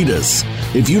George Reedus.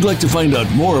 If you'd like to find out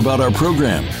more about our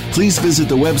program, please visit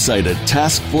the website at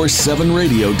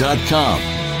taskforce7radio.com.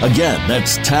 Again,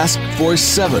 that's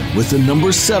taskforce7 with the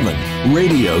number 7,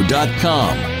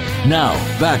 radio.com. Now,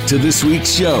 back to this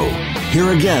week's show.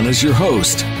 Here again is your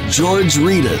host, George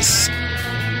Reedus.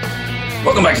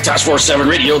 Welcome back to Task Force 7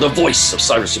 Radio, the voice of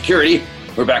cybersecurity.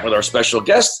 We're back with our special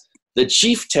guest, the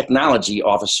Chief Technology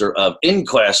Officer of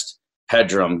InQuest,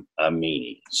 Pedram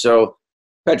Amini. So,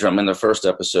 Pedram, in the first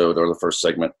episode or the first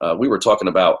segment, we were talking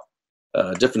about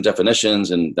different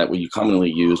definitions and that we commonly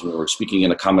use when we're speaking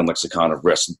in a common lexicon of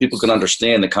risk. And people can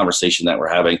understand the conversation that we're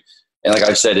having. And like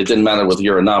I said, it didn't matter whether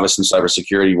you're a novice in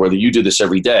cybersecurity, whether you do this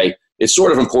every day. It's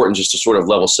sort of important just to sort of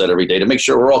level set every day to make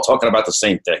sure we're all talking about the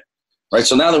same thing, right?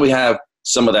 So now that we have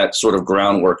some of that sort of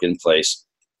groundwork in place,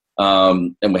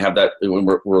 and we have that,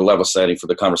 we're level setting for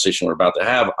the conversation we're about to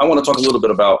have, I want to talk a little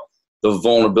bit about the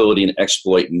vulnerability and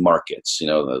exploit markets, you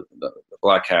know, the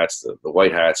black hats, the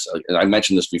white hats. And I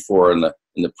mentioned this before in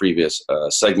the previous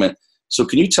segment. So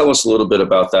can you tell us a little bit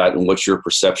about that and what's your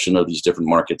perception of these different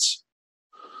markets?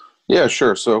 Yeah,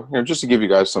 sure. So, just to give you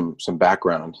guys some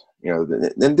background,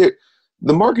 the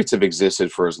markets have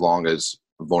existed for as long as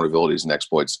vulnerabilities and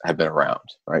exploits have been around,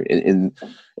 right? In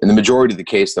the majority of the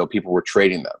case, though, people were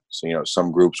trading them. So,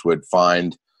 some groups would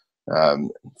find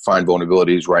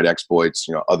vulnerabilities, write exploits,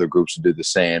 other groups would do the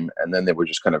same, and then they would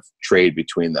just kind of trade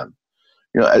between them.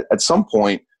 At some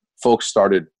point, folks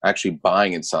started actually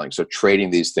buying and selling, so trading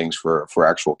these things for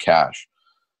actual cash.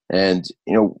 And,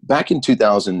 back in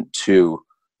 2002,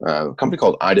 a company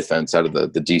called iDefense out of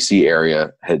the DC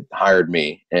area had hired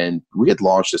me, and we had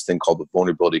launched this thing called the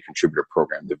Vulnerability Contributor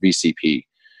Program, the VCP.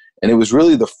 And it was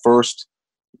really the first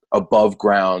above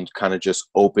ground, kind of just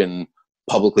open,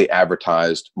 publicly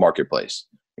advertised marketplace.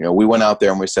 We went out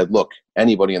there and we said, look,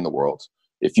 anybody in the world,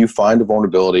 if you find a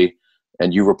vulnerability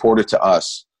and you report it to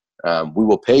us, we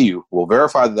will pay you. We'll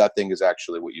verify that thing is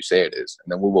actually what you say it is.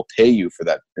 And then we will pay you for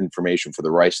that information, for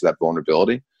the rights to that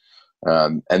vulnerability.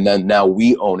 And then now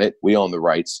we own it. We own the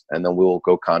rights. And then we'll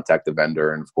go contact the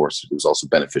vendor. And of course, it was also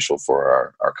beneficial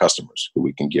for our customers who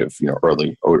we can give,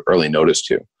 early notice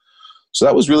to. So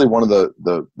that was really one of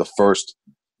the first,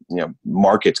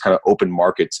 markets, kind of open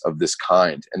markets of this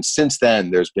kind. And since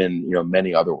then, there's been,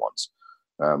 many other ones.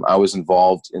 I was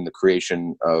involved in the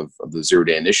creation of the Zero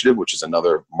Day Initiative, which is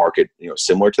another market,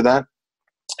 similar to that.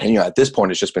 And, at this point,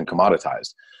 it's just been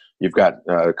commoditized. You've got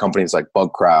companies like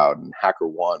BugCrowd and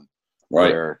HackerOne,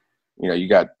 right, where, you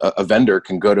got a vendor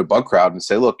can go to BugCrowd and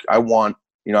say, look, I want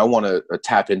to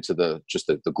tap into the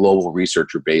global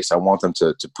researcher base. I want them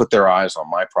to put their eyes on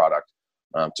my product,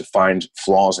 to find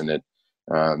flaws in it.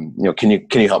 Can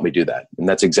you help me do that? And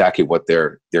that's exactly what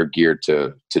they're geared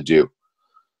to do.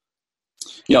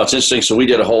 It's interesting. So we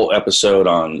did a whole episode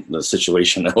on the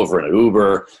situation over in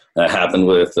Uber that happened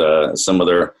with some of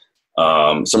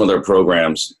their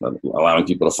programs, allowing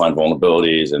people to find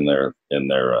vulnerabilities in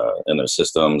their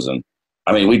systems. And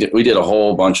I mean, we did a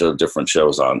whole bunch of different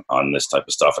shows on this type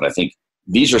of stuff. And I think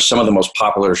these are some of the most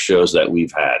popular shows that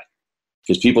we've had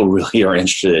because people really are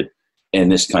interested in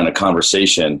this kind of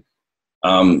conversation.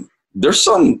 There's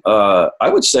some, I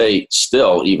would say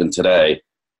still, even today,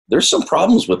 there's some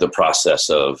problems with the process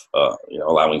of,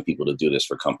 allowing people to do this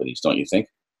for companies, don't you think?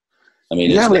 I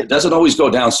mean, it doesn't always go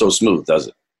down so smooth, does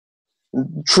it?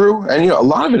 True. And, a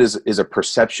lot of it is a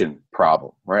perception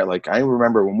problem, right? Like I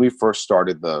remember when we first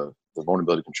started the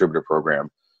Vulnerability Contributor Program,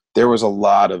 there was a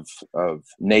lot of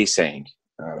naysaying.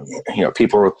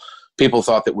 People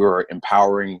thought that we were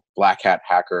empowering black hat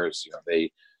hackers.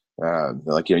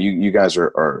 You guys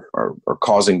are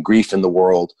causing grief in the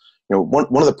world. One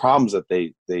of the problems that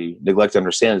they neglect to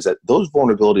understand is that those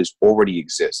vulnerabilities already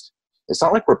exist. It's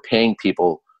not like we're paying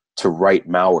people to write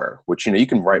malware, which, you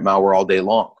can write malware all day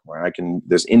long. Right?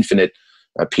 There's infinite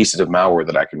pieces of malware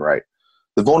that I can write.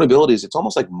 The vulnerabilities, it's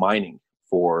almost like mining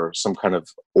for some kind of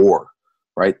ore,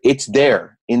 right? It's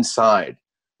there inside.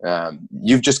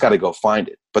 You've just got to go find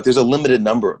it. But there's a limited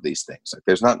number of these things. Like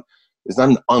there's not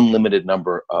an unlimited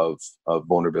number of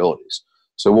vulnerabilities.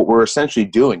 So what we're essentially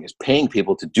doing is paying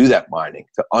people to do that mining,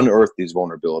 to unearth these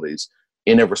vulnerabilities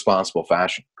in a responsible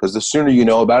fashion. Because the sooner you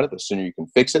know about it, the sooner you can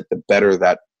fix it, the better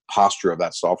that posture of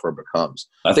that software becomes.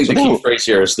 I think the key phrase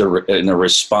here is in a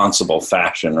responsible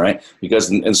fashion, right? Because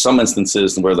in some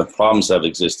instances where the problems have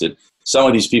existed, some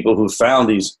of these people who found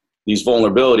these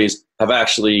vulnerabilities have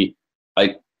actually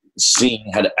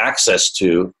had access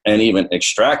to and even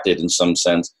extracted in some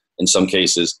sense, in some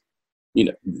cases,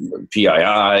 PII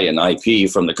and IP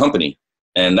from the company.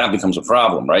 And that becomes a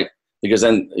problem, right? Because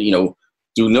then,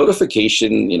 do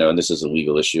notification, and this is a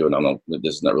legal issue, and I don't know,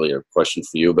 this is not really a question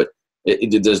for you, but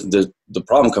the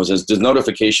problem comes is, does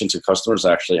notification to customers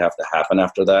actually have to happen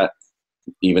after that,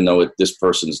 even though this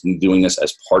person's doing this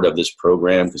as part of this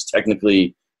program? Because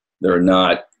technically they're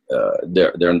not,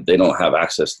 they don't have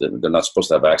access, they're not supposed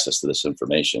to have access to this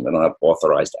information. They don't have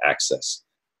authorized access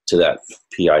to that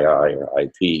PII or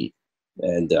IP.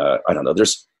 And I don't know.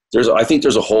 I think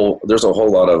there's a whole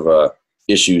lot of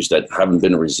issues that haven't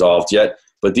been resolved yet.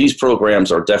 But these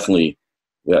programs are definitely,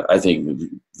 I think,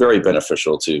 very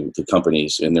beneficial to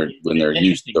companies when they're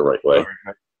used the right way.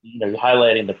 You're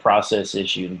highlighting the process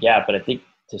issue and gap, but I think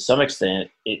to some extent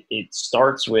it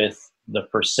starts with the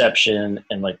perception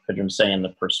and, like Pedram's saying, the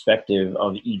perspective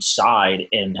of each side,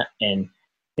 and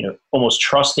almost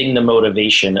trusting the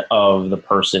motivation of the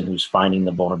person who's finding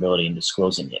the vulnerability and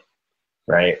disclosing it.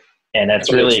 Right. And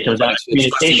that's really, it comes down to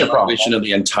communication problem of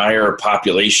the entire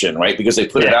population, right? Because they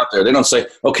put it out there. They don't say,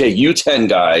 okay, you 10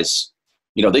 guys,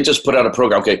 they just put out a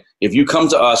program. Okay, if you come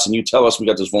to us and you tell us we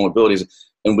got those vulnerabilities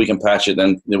and we can patch it,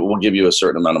 then we'll give you a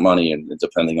certain amount of money, and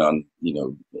depending on,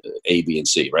 A, B, and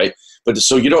C, right? But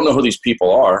so you don't know who these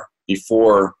people are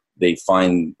before they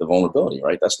find the vulnerability,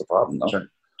 right? That's the problem, no? Sure.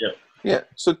 Yeah. Yeah.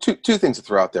 So two things to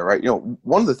throw out there, right?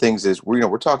 One of the things is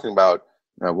we're talking about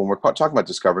when we're talking about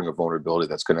discovering a vulnerability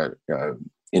that's going to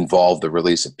involve the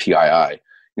release of PII,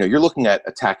 you're looking at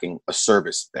attacking a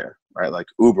service there, right? Like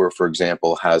Uber, for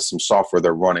example, has some software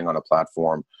they're running on a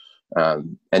platform,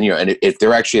 and if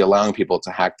they're actually allowing people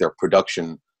to hack their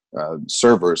production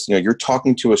servers, you're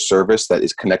talking to a service that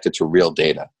is connected to real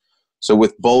data. So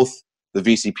with both the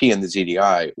VCP and the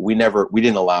ZDI, we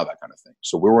didn't allow that kind of thing.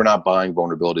 So we were not buying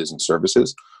vulnerabilities in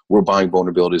services. We're buying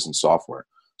vulnerabilities in software.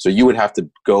 So you would have to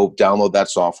go download that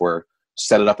software,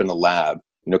 set it up in a lab,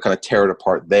 kind of tear it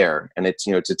apart there. And it's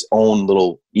its own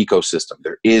little ecosystem.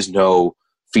 There is no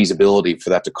feasibility for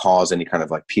that to cause any kind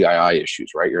of like PII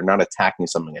issues, right? You're not attacking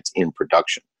something that's in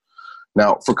production.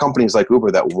 Now, for companies like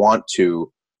Uber that want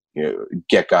to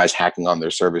get guys hacking on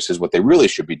their services, what they really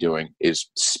should be doing is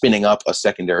spinning up a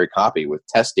secondary copy with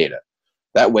test data.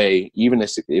 That way, even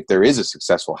if there is a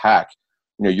successful hack,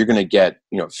 you're going to get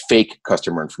fake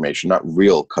customer information, not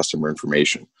real customer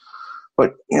information.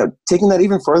 But taking that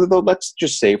even further, though, let's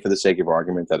just say, for the sake of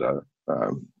argument, that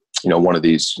one of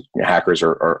these hackers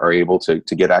are able to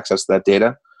get access to that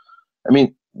data. I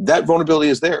mean, that vulnerability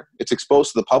is there. It's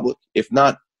exposed to the public. If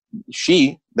not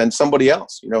then somebody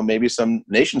else. Maybe some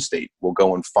nation state will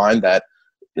go and find that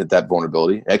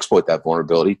vulnerability, exploit that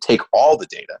vulnerability, take all the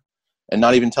data, and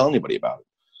not even tell anybody about it.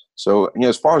 So,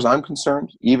 as far as I'm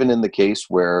concerned, even in the case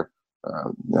where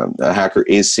a hacker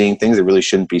is seeing things they really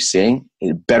shouldn't be seeing,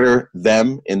 better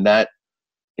them in that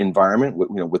environment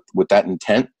with that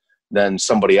intent than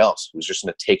somebody else who's just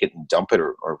going to take it and dump it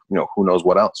or who knows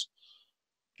what else.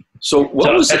 So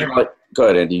what was it like? Go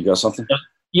ahead, Andy. You got something?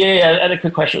 Yeah, I had a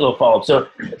quick question, a little follow-up. So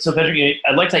Pedram,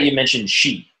 I liked how you mentioned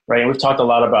she, right? And we've talked a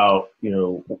lot about,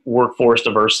 workforce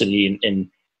diversity and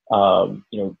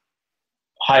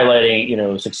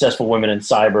highlighting, successful women in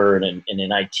cyber and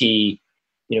in IT.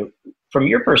 From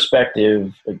your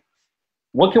perspective,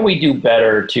 what can we do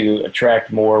better to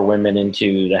attract more women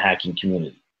into the hacking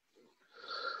community?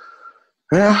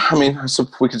 Yeah, I mean, so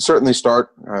we could certainly start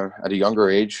at a younger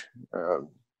age,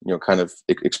 kind of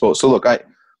expose. So look,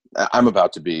 I'm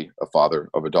about to be a father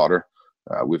of a daughter.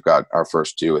 We've got our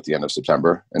first due at the end of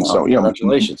September. And so,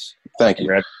 congratulations. Thank you.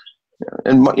 Congrats.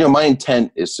 And my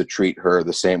intent is to treat her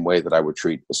the same way that I would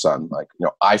treat a son. Like,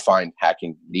 I find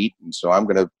hacking neat. And so I'm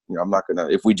not going to,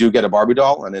 if we do get a Barbie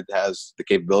doll and it has the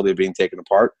capability of being taken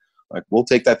apart, like, we'll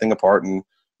take that thing apart and,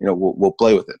 we'll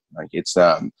play with it. Like, it's,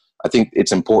 I think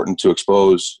it's important to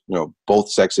expose, both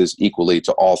sexes equally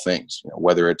to all things,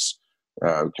 whether it's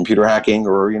computer hacking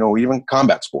or, even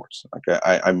combat sports. Like,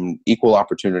 I'm equal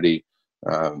opportunity,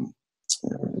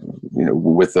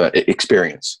 with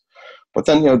experience. But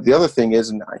then, the other thing is,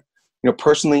 and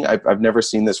personally, I've never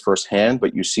seen this firsthand,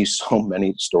 but you see so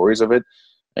many stories of it.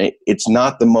 It's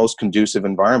not the most conducive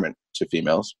environment to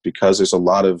females because there's a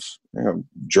lot of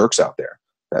jerks out there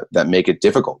that make it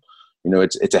difficult.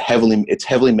 It's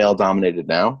heavily male dominated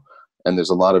now, and there's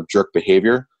a lot of jerk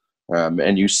behavior,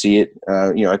 and you see it,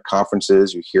 at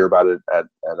conferences. You hear about it at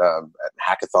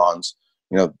hackathons.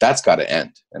 That's got to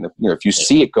end. And if you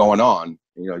see it going on,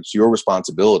 it's your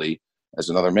responsibility as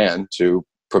another man to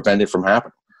prevent it from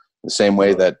happening. The same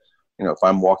way that, if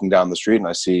I'm walking down the street and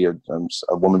I see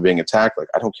a woman being attacked, like,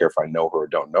 I don't care if I know her or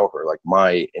don't know her. Like,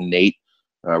 my innate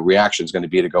reaction is going to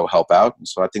be to go help out. And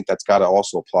so I think that's got to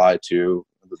also apply to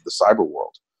the cyber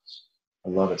world. I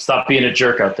love it. Stop being a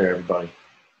jerk out there, everybody.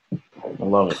 I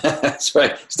love it. That's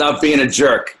right. Stop being a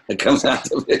jerk. It comes out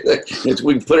to it.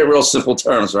 We can put it in real simple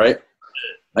terms, right?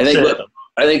 I think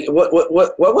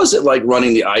what was it like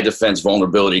running the iDefense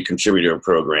Vulnerability Contributor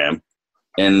Program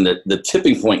and the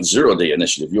Tipping Point 0-Day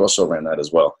Initiative? You also ran that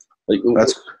as well.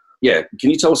 Yeah. Can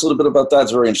you tell us a little bit about that?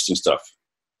 It's very interesting stuff.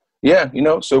 Yeah.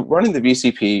 So running the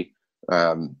VCP,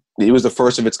 it was the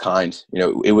first of its kind.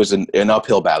 It was an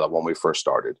uphill battle when we first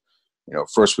started.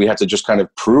 First we had to just kind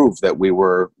of prove that we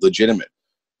were legitimate.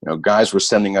 Guys were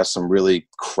sending us some really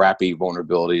crappy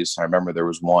vulnerabilities. I remember there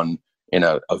was one in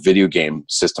a video game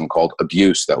system called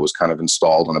Abuse that was kind of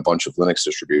installed on a bunch of Linux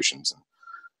distributions. And,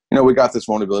 we got this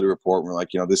vulnerability report and we're like,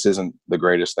 this isn't the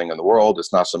greatest thing in the world.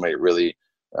 It's not something that really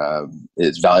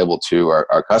is valuable to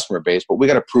our customer base, but we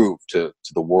got to prove to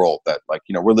the world that, like,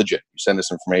 we're legit. You send us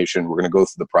information, we're going to go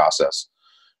through the process.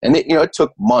 And it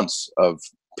took months of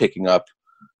picking up,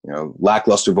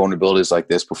 lackluster vulnerabilities like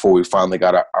this before we finally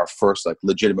got our first, like,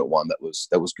 legitimate one that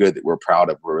was good, that we're proud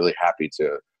of. We're really happy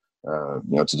to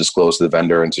disclose to the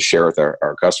vendor and to share with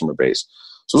our customer base.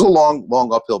 So it was a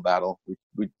long uphill battle.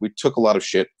 We took a lot of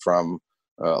shit from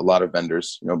a lot of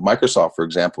vendors. Microsoft, for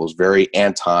example, was very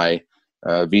anti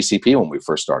VCP when we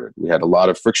first started. We had a lot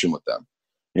of friction with them.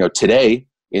 Today,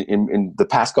 in the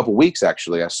past couple of weeks,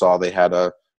 actually, I saw they had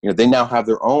they now have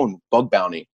their own bug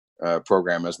bounty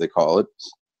program, as they call it,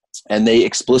 and they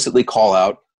explicitly call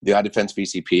out the iDefense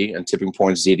VCP and Tipping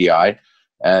Point's ZDI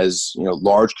as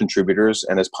large contributors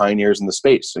and as pioneers in the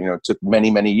space. So, it took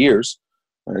many years.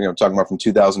 Talking about from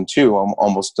 2002,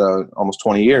 almost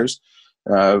 20 years.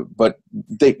 But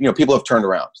they, people have turned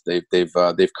around.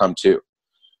 They've come to.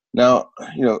 Now,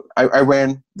 I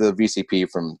ran the VCP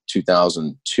from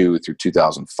 2002 through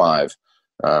 2005,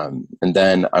 and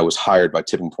then I was hired by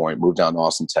Tipping Point, moved down to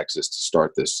Austin, Texas, to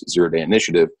start this zero-day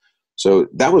initiative. So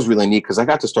that was really neat because I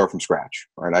got to start from scratch.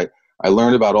 Right, I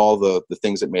learned about all the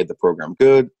things that made the program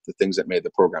good, the things that made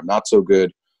the program not so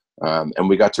good, and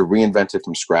we got to reinvent it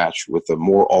from scratch with a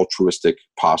more altruistic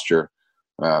posture.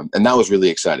 And that was really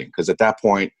exciting because at that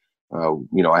point,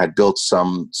 I had built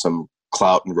some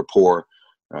clout and rapport.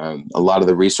 A lot of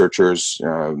the researchers,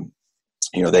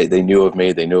 they knew of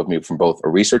me. They knew of me from both a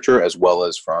researcher as well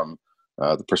as from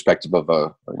the perspective of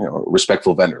a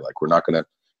respectful vendor. Like, we're not going to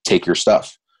take your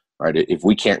stuff, right? If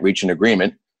we can't reach an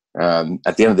agreement,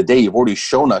 at the end of the day, you've already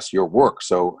shown us your work.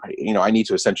 So, I need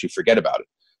to essentially forget about it.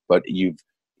 But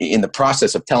in the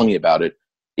process of telling me about it,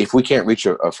 if we can't reach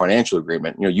a financial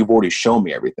agreement, you've already shown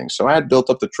me everything. So I had built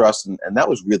up the trust, and that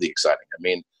was really exciting. I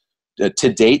mean,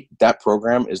 to date, that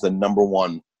program is the number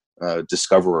one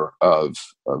discoverer of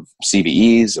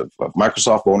CVEs, of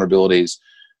Microsoft vulnerabilities.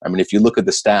 I mean, if you look at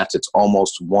the stats, it's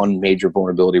almost one major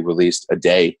vulnerability released a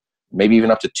day, maybe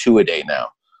even up to 2 a day now.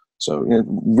 So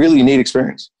really neat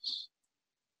experience.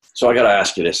 So I got to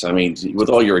ask you this. I mean, with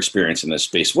all your experience in this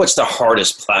space, what's the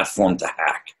hardest platform to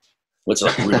hack? What's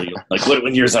really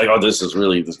when you're like, oh, this is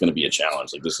going to be a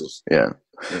challenge. Like, this is. Yeah.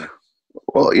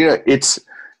 Well,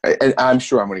 I'm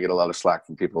sure I'm going to get a lot of slack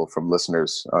from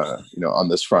listeners, on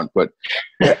this front, but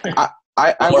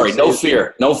I worry, no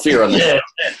fear on this.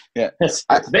 Yeah.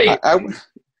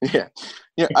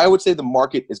 I would say the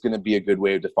market is going to be a good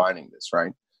way of defining this,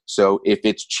 right? So if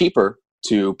it's cheaper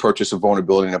to purchase a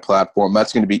vulnerability in a platform,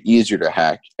 that's going to be easier to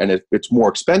hack. And if it's more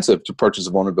expensive to purchase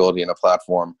a vulnerability in a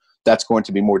platform, that's going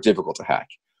to be more difficult to hack,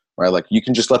 right? Like, you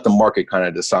can just let the market kind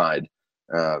of decide,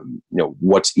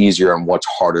 what's easier and what's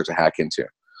harder to hack into.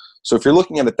 So if you're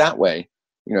looking at it that way,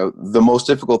 the most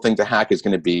difficult thing to hack is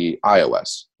going to be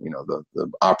iOS,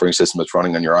 the operating system that's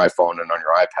running on your iPhone and on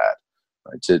your iPad.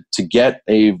 Right? To get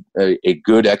a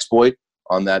good exploit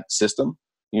on that system,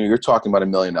 you're talking about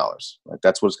 $1 million. Right?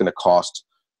 That's what it's going to cost,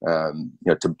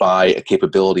 to buy a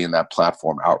capability in that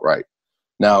platform outright.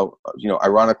 Now,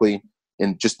 ironically,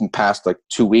 in the past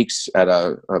 2 weeks at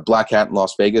a Black Hat in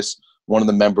Las Vegas, one of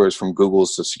the members from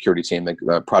Google's security team,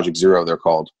 Project Zero, they're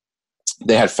called,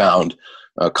 they had found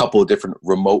a couple of different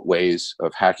remote ways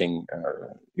of hacking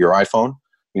your iPhone,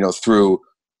 through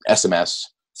SMS,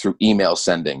 through email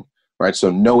sending, right?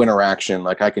 So no interaction.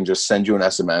 Like, I can just send you an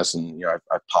SMS and,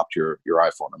 I've popped your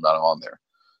iPhone. I'm not on there.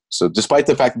 So despite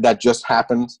the fact that just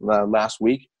happened last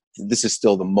week, this is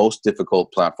still the most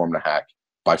difficult platform to hack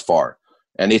by far.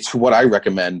 And it's what I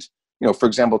recommend, for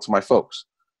example, to my folks.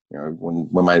 When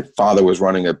my father was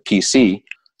running a PC,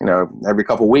 every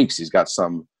couple of weeks he's got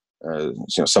some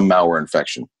malware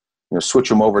infection. Switch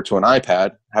him over to an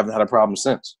iPad. Haven't had a problem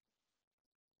since.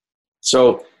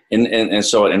 So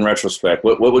in retrospect,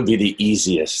 what would be the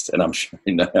easiest? And I'm sure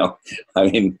I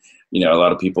mean, a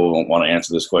lot of people won't want to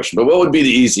answer this question, but what would be the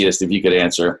easiest if you could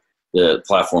answer the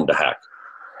platform to hack?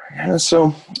 Yeah,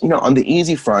 so on the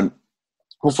easy front,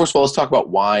 well, first of all, let's talk about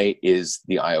why is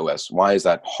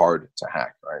that hard to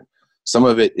hack, right? Some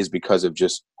of it is because of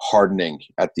just hardening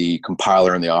at the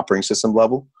compiler and the operating system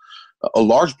level. A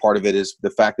large part of it is the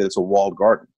fact that it's a walled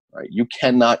garden, right? You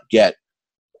can't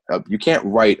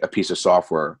write a piece of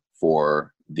software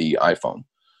for the iPhone.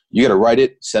 You got to write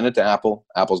it, send it to Apple.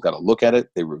 Apple's got to look at it,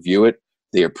 they review it,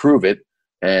 they approve it,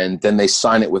 and then they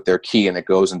sign it with their key, and it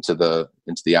goes into the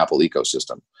Apple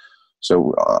ecosystem.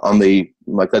 So on the,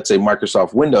 let's say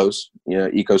Microsoft Windows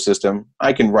ecosystem,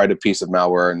 I can write a piece of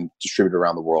malware and distribute it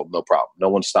around the world, no problem. No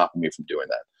one's stopping me from doing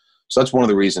that. So that's one of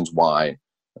the reasons why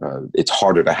it's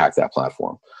harder to hack that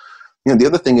platform. The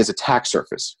other thing is attack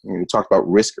surface. You talked about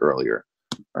risk earlier.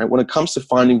 Right? When it comes to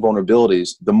finding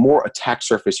vulnerabilities, the more attack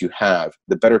surface you have,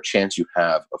 the better chance you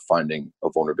have of finding a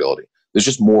vulnerability. There's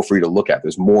just more for you to look at.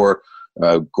 There's more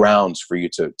grounds for you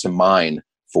to mine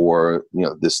for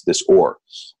this ore.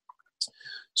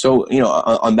 So,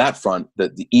 on that front,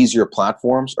 the easier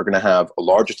platforms are going to have a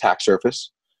large attack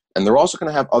surface, and they're also going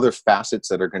to have other facets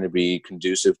that are going to be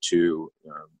conducive to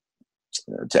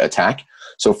attack.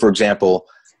 So, for example,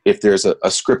 if there's a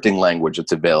scripting language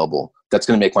that's available, that's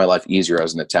going to make my life easier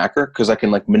as an attacker because I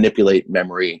can manipulate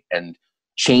memory and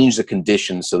change the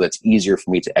conditions so that's easier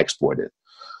for me to exploit it.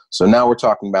 So now we're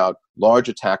talking about large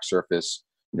attack surface,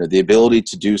 the ability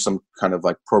to do some kind of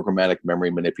like programmatic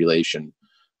memory manipulation,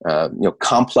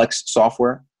 complex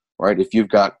software, right? If you've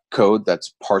got code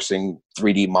that's parsing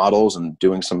 3D models and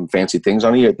doing some fancy things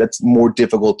on it, that's more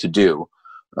difficult to do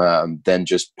than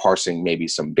just parsing maybe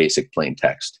some basic plain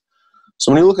text.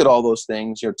 So when you look at all those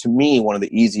things, to me, one of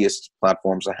the easiest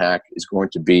platforms to hack is going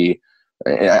to be,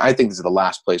 and I think this is the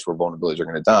last place where vulnerabilities are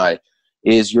going to die,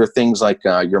 is your things like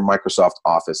your Microsoft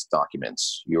Office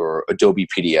documents, your Adobe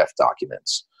PDF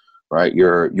documents, right?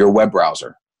 Your web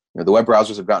browser. The web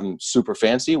browsers have gotten super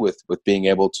fancy with being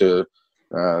able to,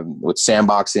 with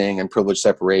sandboxing and privilege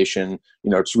separation,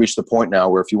 to reach the point now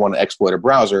where if you want to exploit a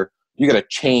browser, you got to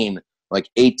chain like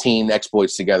 18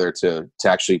 exploits together to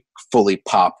actually fully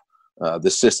pop the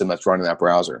system that's running that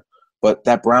browser. But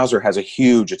that browser has a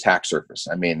huge attack surface.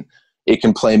 I mean, it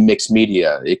can play mixed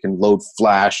media. It can load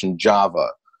Flash and Java.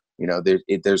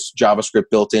 There's JavaScript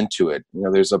built into it.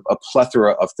 There's a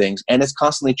plethora of things, and it's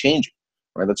constantly changing.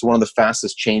 Right, that's one of the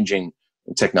fastest changing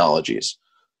technologies.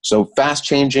 So fast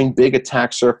changing, big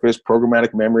attack surface,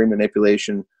 programmatic memory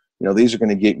manipulation. These are going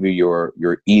to get you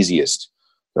your easiest.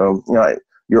 So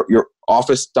your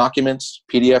Office documents,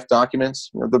 PDF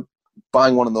documents.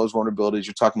 Buying one of those vulnerabilities,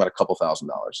 you're talking about a couple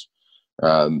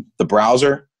 $1,000s. The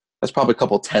browser, that's probably a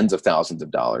couple tens of thousands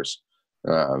of dollars.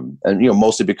 And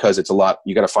mostly because it's a lot.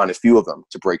 You got to find a few of them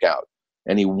to break out.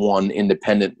 Any one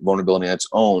independent vulnerability on its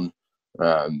own,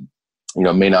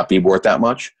 may not be worth that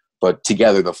much. But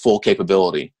together, the full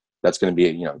capability, that's going to be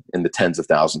in the tens of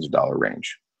thousands of dollar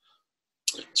range.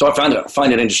 So I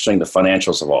find it interesting, the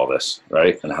financials of all this,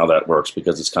 right, and how that works,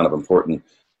 because it's kind of important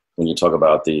when you talk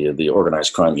about the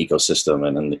organized crime ecosystem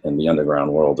and the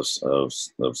underground world of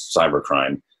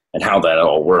cybercrime and how that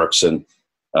all works. And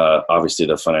obviously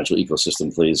the financial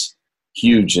ecosystem plays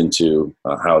huge into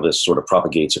how this sort of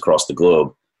propagates across the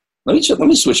globe. Let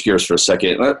me switch gears for a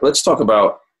second. Let's talk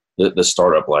about the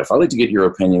startup life. I'd like to get your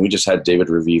opinion. We just had David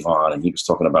Revive on, and he was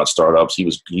talking about startups.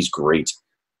 He's great.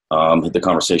 The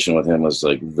conversation with him was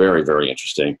like very, very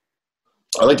interesting.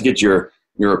 I'd like to get your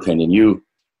opinion. You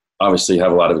obviously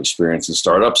have a lot of experience in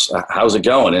startups. How's it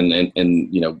going?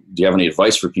 And do you have any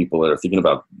advice for people that are thinking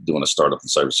about doing a startup in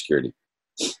cybersecurity?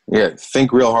 Yeah,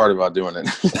 think real hard about doing it.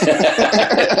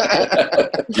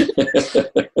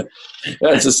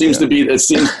 It seems to be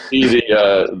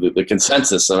the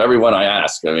consensus of everyone I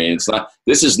ask. I mean,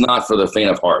 this is not for the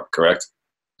faint of heart, correct?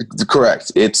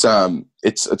 Correct. It's a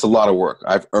lot of work.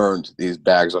 I've earned these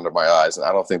bags under my eyes, and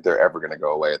I don't think they're ever going to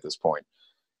go away at this point.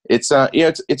 It's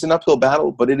an uphill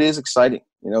battle, but it is exciting.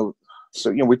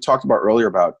 So we talked about earlier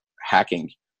about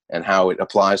hacking and how it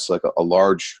applies to like a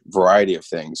large variety of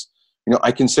things.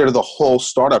 I consider the whole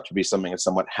startup to be something that's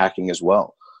somewhat hacking as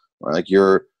well. Right? Like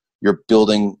you're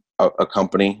building a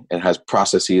company, and it has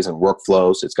processes and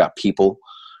workflows. It's got people.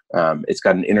 It's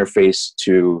got an interface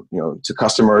to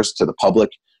customers, to the public.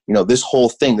 This whole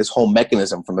thing, this whole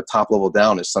mechanism from the top level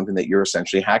down is something that you're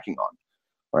essentially hacking on.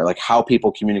 Right? Like how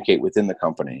people communicate within the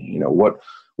company.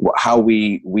 How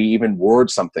we even word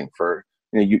something for.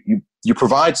 You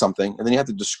provide something, and then you have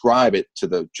to describe it to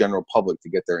the general public to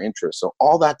get their interest. So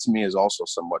all that to me is also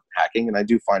somewhat hacking, and I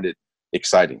do find it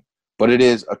exciting. But it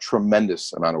is a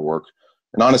tremendous amount of work.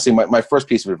 And honestly, my first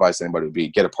piece of advice to anybody would be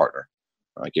get a partner.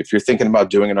 Like if you're thinking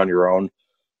about doing it on your own,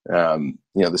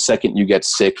 the second you get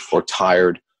sick or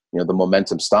tired, the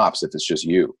momentum stops if it's just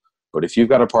you. But if you've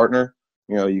got a partner,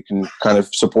 you can kind of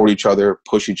support each other,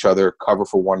 push each other, cover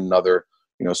for one another.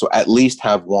 So at least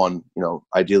have one,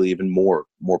 ideally even more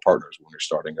partners when you're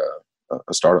starting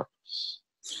a startup.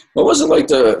 What was it like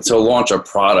to launch a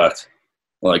product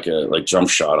like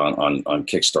Jumpshot on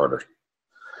Kickstarter?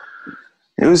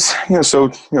 It was,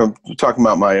 talking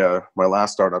about my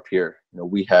last startup here,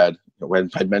 we had,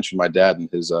 I'd mentioned my dad and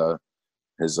his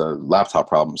laptop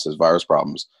problems, his virus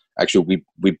problems. Actually,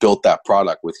 we built that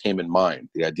product with him in mind.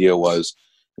 The idea was,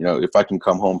 if I can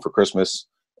come home for Christmas,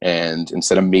 and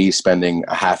instead of me spending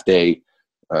a half day,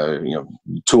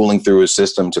 tooling through his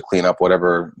system to clean up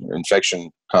whatever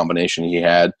infection combination he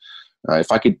had,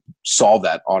 if I could solve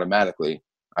that automatically,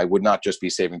 I would not just be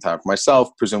saving time for myself.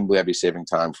 Presumably, I'd be saving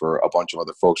time for a bunch of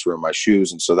other folks who are in my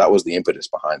shoes. And so that was the impetus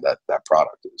behind that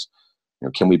product is,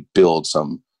 can we build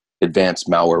some advanced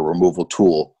malware removal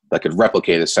tool that could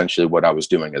replicate essentially what I was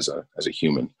doing as a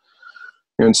human.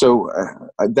 And so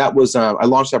that was, I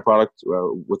launched that product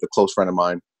with a close friend of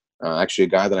mine, actually a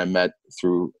guy that I met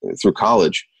through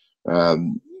college.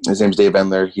 His name's Dave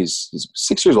Endler. He's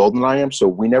 6 years older than I am, so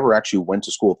we never actually went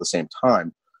to school at the same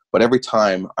time. But every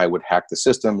time I would hack the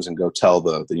systems and go tell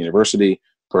the university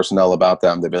personnel about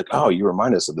them, they'd be like, "Oh, you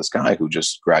remind us of this guy who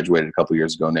just graduated a couple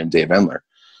years ago named Dave Endler."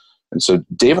 And so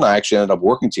Dave and I actually ended up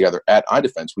working together at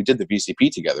iDefense. We did the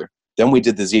VCP together. Then we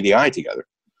did the ZDI together.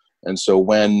 And so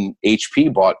when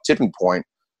HP bought Tipping Point,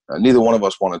 neither one of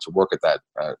us wanted to work at that,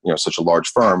 such a large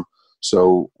firm.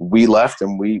 So we left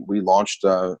and we launched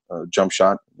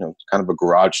Jumpshot, kind of a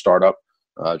garage startup,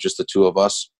 just the two of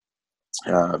us.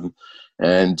 It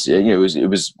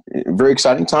was very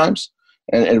exciting times,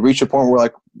 and it reached a point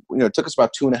where it took us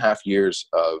about 2.5 years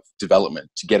of development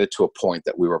to get it to a point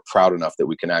that we were proud enough that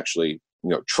we can actually,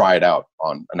 try it out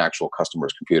on an actual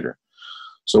customer's computer.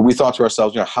 So we thought to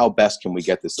ourselves, how best can we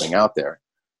get this thing out there?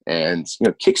 And,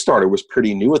 Kickstarter was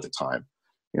pretty new at the time.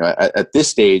 At this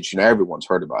stage, everyone's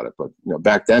heard about it, but,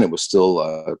 back then it was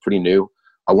still pretty new.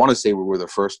 I want to say we were the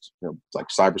first,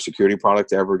 cybersecurity product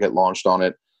to ever get launched on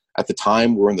it. At the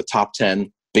time, we're in the top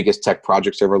 10 biggest tech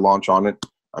projects to ever launch on it.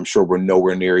 I'm sure we're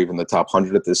nowhere near even the top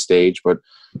 100 at this stage, but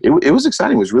it was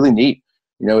exciting. It was really neat.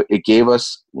 It gave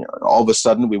us, all of a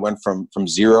sudden we went from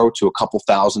 0 to a couple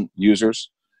thousand users.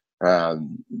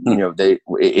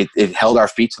 It held our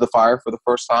feet to the fire for the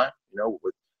first time,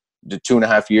 with the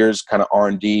 2.5 years kind of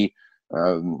R&D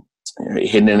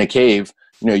hidden in a cave.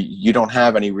 You don't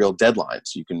have any real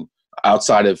deadlines. You can,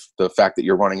 outside of the fact that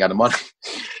you're running out of money,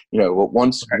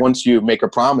 once you make a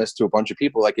promise to a bunch of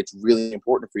people, it's really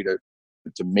important for you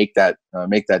to make that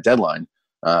deadline.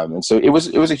 And so it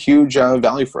was a huge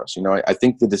value for us. I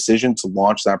think the decision to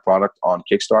launch that product on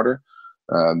Kickstarter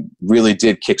really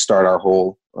did kickstart our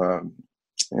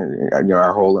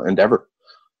whole endeavor.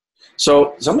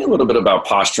 So tell me a little bit about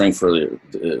posturing for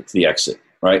the exit,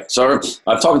 right? So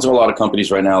I'm talking to a lot of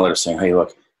companies right now that are saying, hey,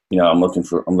 look, I'm looking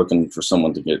for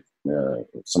someone to get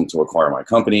someone to acquire my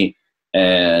company,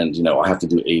 and I have to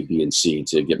do A, B, and C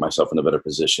to get myself in a better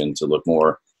position to look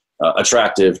more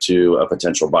attractive to a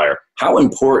potential buyer. How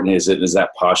important is that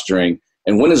posturing,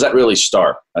 and when does that really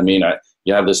start? I mean,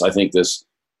 you have this, I think this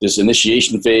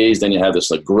initiation phase, then you have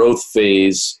this growth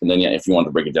phase, and then if you want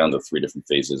to break it down to 3 different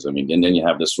phases, and then you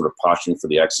have this sort of posturing for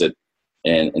the exit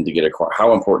and to get acquired.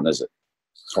 How important is it?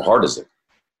 How hard is it?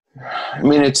 I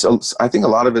mean, I think a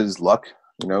lot of it is luck.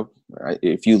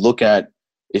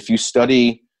 If you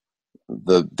study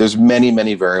there's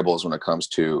many variables when it comes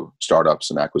to startups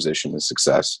and acquisition and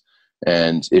success.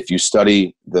 And if you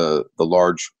study the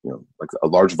large, a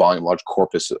large volume, large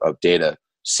corpus of data,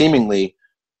 seemingly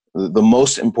the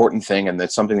most important thing, and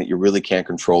that's something that you really can't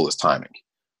control, is timing,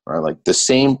 right? The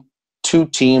same 2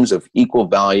 teams of equal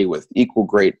value with equal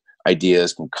great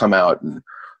ideas can come out, and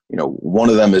one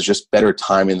of them is just better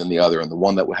timing than the other, and the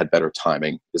one that had better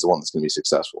timing is the one that's going to be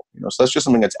successful. So that's just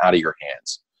something that's out of your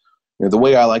hands. The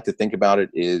way I like to think about it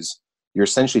is you're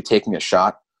essentially taking a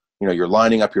shot. You're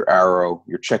lining up your arrow,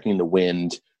 you're checking the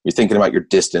wind, you're thinking about your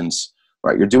distance,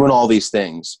 right? You're doing all these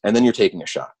things, and then you're taking a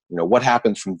shot. What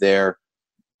happens from there?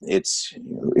 It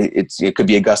could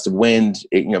be a gust of wind.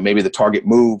 Maybe the target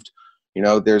moved.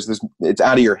 It's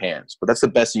out of your hands. But that's the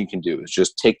best thing you can do, is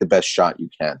just take the best shot you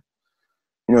can.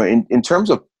 In terms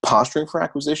of posturing for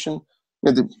acquisition,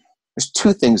 there's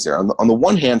 2 things there. On the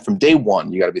one hand, from day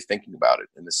one, you got to be thinking about it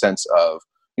in the sense of,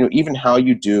 even how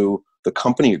you do the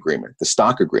company agreement, the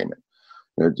stock agreement.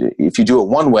 If you do it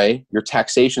one way, your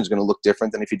taxation is going to look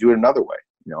different than if you do it another way.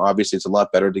 Obviously, it's a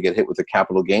lot better to get hit with a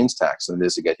capital gains tax than it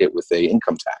is to get hit with a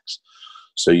income tax.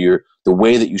 So the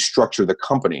way that you structure the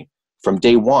company from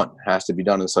day one has to be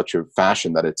done in such a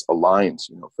fashion that it's aligned,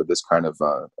 for this kind of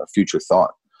a future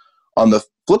thought. On the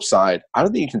flip side, I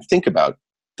don't think you can think about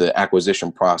the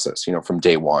acquisition process, from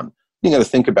day one. You got to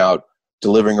think about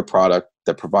delivering a product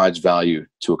that provides value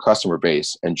to a customer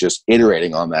base and just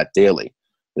iterating on that daily.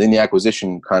 And then the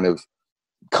acquisition kind of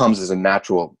comes as a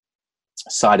natural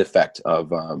side effect of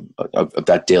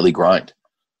that daily grind.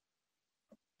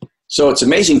 So it's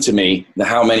amazing to me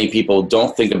how many people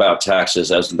don't think about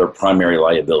taxes as their primary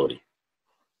liability.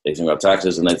 They think about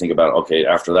taxes and they think about, okay,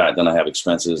 after that, then I have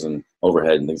expenses and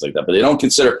overhead and things like that. But they don't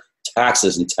consider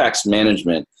taxes and tax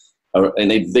management, and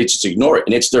they just ignore it.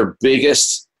 And it's their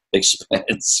biggest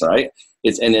expense, right?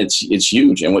 It's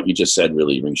huge. And what you just said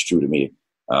really rings true to me,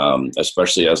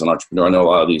 especially as an entrepreneur. I know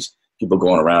a lot of these people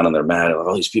going around and they're mad.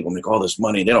 All these people make all this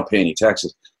money. They don't pay any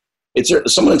taxes.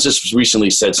 Someone just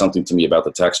recently said something to me about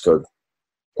the tax code,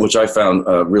 which I found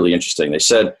really interesting. They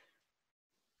said,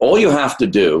 all you have to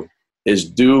do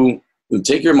is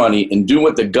take your money and do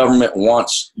what the government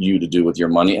wants you to do with your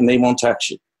money, and they won't tax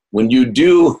you. When you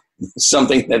do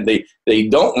something that they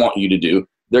don't want you to do,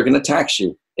 they're going to tax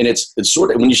you. And it's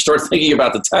sort of, when you start thinking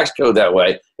about the tax code that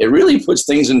way, it really puts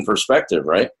things in perspective,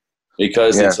 right?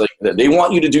 Because It's like they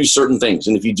want you to do certain things,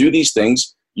 and if you do these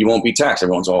things, you won't be taxed.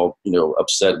 Everyone's all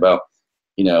upset about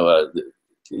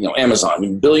Amazon, I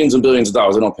mean, billions and billions of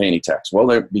dollars, they don't pay any tax.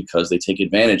 Well, because they take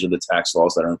advantage of the tax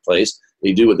laws that are in place.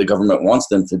 They do what the government wants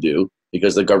them to do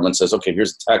because the government says, okay,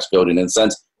 here's the tax code. And in a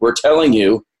sense, we're telling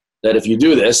you that if you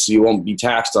do this, you won't be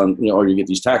taxed on, or you get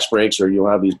these tax breaks or you'll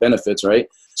have these benefits, right?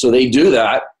 So they do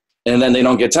that, and then they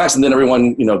don't get taxed, and then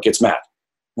everyone, gets mad,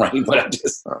 right? But I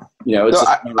just,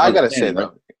 I got to say,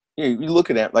 though, you look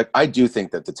at it, like, I do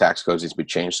think that the tax codes needs to be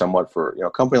changed somewhat for,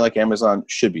 a company like Amazon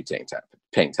should be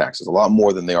paying taxes a lot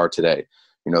more than they are today.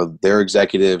 Their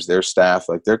executives, their staff,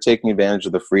 like, they're taking advantage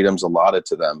of the freedoms allotted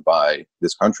to them by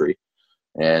this country,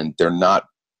 and they're not,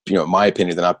 in my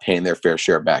opinion, they're not paying their fair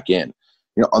share back in.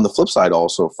 On the flip side,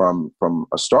 also from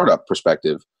a startup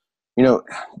perspective,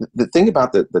 the thing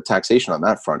about the taxation on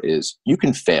that front is you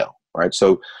can fail, right?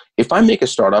 So if I make a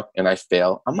startup and I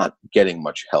fail, I'm not getting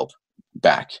much help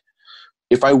back.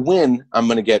 If I win, I'm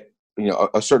going to get,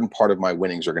 a certain part of my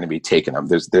winnings are going to be taken.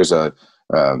 There's a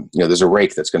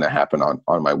rake that's going to happen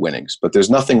on my winnings, but there's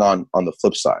nothing on the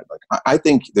flip side. Like, I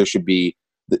think there should be,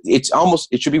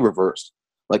 it should be reversed.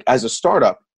 Like, as a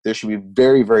startup, there should be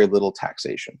very, very little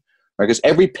taxation. Because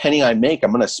every penny I make, I'm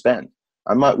going to spend.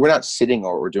 We're not sitting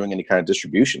or doing any kind of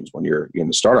distributions when you're in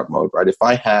the startup mode, right? If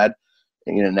I had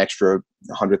an extra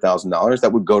 $100,000,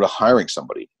 that would go to hiring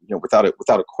somebody, without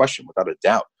a question, without a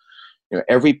doubt.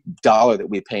 Every dollar that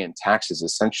we pay in taxes,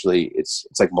 essentially, it's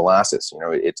like molasses.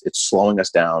 It's slowing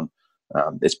us down.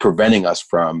 It's preventing us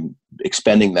from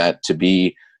expending that to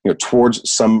be, towards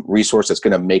some resource that's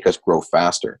going to make us grow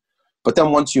faster. But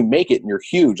then once you make it and you're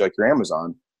huge, like your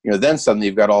Amazon, then suddenly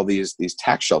you've got all these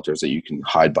tax shelters that you can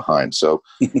hide behind. So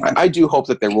I do hope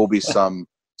that there will be some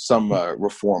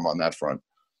reform on that front.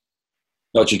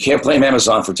 But you can't blame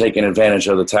Amazon for taking advantage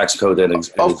of the tax code that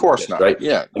exists. Of course not. Right?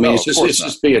 Yeah. I mean, it's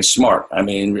just being smart. I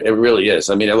mean, it really is.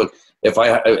 I mean, look,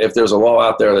 if there's a law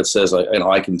out there that says,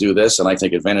 I can do this and I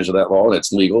take advantage of that law and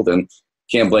it's legal, then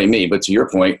can't blame me. But to your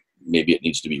point, maybe it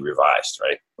needs to be revised,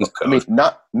 right? I mean,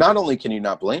 not only can you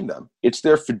not blame them, it's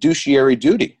their fiduciary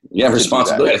duty. Yeah,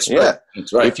 responsibility. That. Yeah,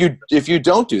 that's right. If you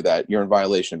don't do that, you're in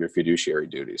violation of your fiduciary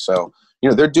duty. So,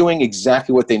 they're doing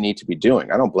exactly what they need to be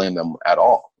doing. I don't blame them at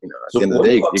all. At the end of the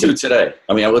day, what are you up to today?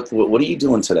 I mean, what are you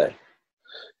doing today?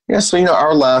 Yeah, so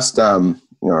our last,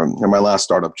 my last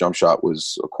startup, Jumpshot,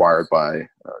 was acquired by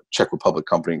a Czech Republic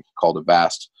company called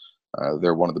Avast.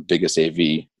 They're one of the biggest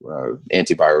AV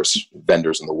antivirus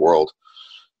vendors in the world.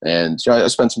 And I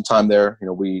spent some time there.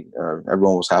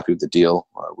 Everyone was happy with the deal.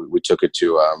 We took it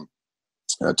to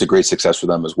great success for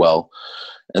them as well.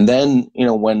 And then,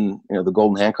 when the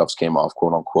golden handcuffs came off,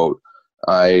 quote unquote,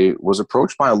 I was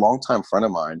approached by a longtime friend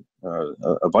of mine.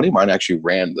 A buddy of mine actually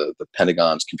ran the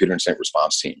Pentagon's computer incident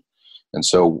response team. And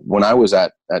so when I was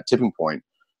at Tipping Point,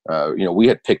 we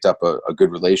had picked up a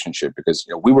good relationship because,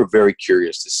 we were very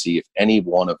curious to see if any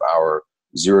one of our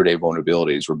zero-day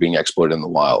vulnerabilities were being exploited in the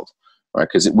wild, right?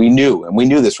 Because we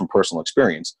knew this from personal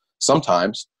experience.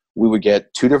 Sometimes we would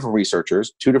get two different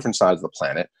researchers, two different sides of the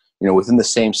planet, within the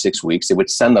same 6 weeks, they would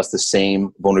send us the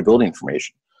same vulnerability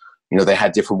information. They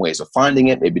had different ways of finding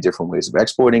it, maybe different ways of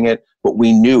exploiting it, but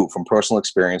we knew from personal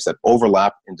experience that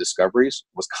overlap in discoveries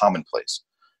was commonplace.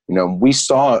 We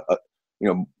saw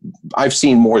I've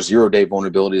seen more zero-day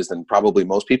vulnerabilities than probably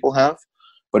most people have,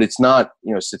 but it's not,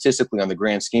 statistically on the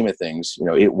grand scheme of things,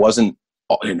 it wasn't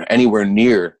anywhere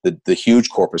near the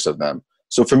huge corpus of them.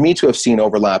 So for me to have seen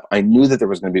overlap, I knew that there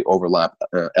was going to be overlap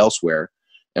elsewhere.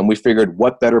 And we figured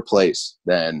what better place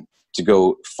than to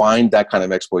go find that kind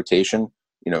of exploitation,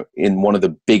 in one of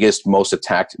the biggest, most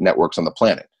attacked networks on the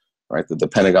planet, right? The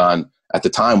Pentagon at the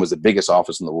time was the biggest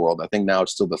office in the world. I think now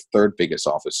it's still the third biggest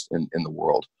office in the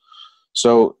world.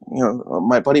 So,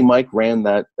 my buddy Mike ran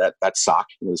that SOC,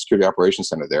 the Security Operations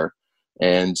Center there.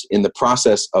 And in the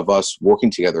process of us working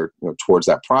together, towards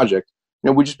that project,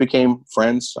 we just became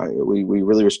friends. We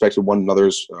really respected one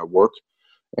another's work.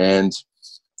 And,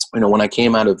 when I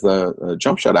came out of the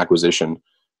Jumpshot acquisition,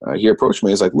 he approached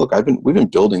me. He's like, "Look, we've been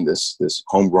building this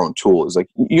homegrown tool. It's like,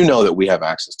 that we have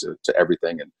access to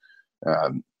everything.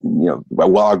 And,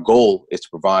 while our goal is to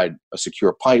provide a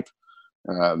secure pipe,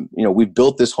 we've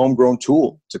built this homegrown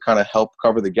tool to kind of help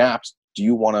cover the gaps. Do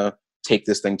you want to take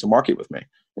this thing to market with me?"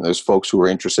 There's folks who are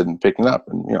interested in picking up,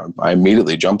 and I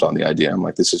immediately jumped on the idea. I'm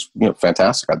like, "This is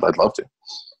fantastic. I'd love to."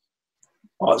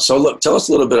 So look, tell us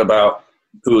a little bit about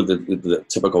who the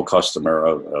typical customer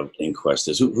of InQuest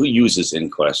is. Who uses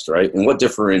InQuest, right? And what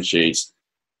differentiates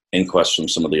InQuest from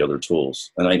some of the other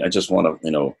tools? And I just want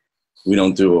to, we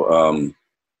don't do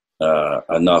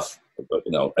enough,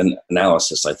 an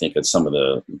analysis, I think, of some of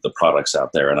the products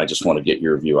out there. And I just want to get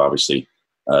your view, obviously,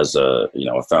 as a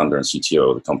founder and CTO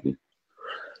of the company.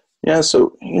 Yeah.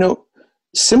 So,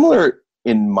 similar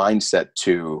in mindset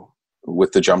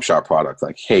with the Jumpshot product,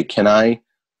 like, hey, can I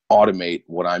automate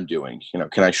what I'm doing?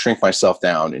 Can I shrink myself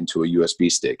down into a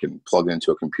USB stick and plug it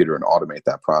into a computer and automate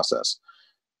that process?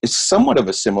 It's somewhat of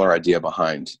a similar idea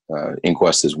behind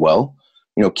InQuest as well.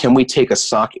 Can we take a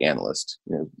SOC analyst,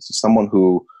 someone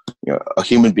who, a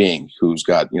human being who's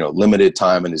got, limited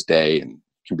time in his day and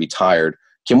can be tired?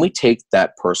 Can we take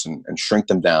that person and shrink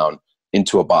them down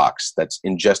into a box that's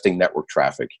ingesting network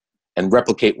traffic and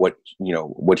replicate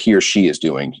what he or she is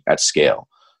doing at scale?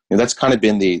 That's kind of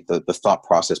been the thought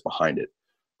process behind it,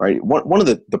 right? One of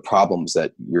the problems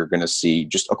that you're going to see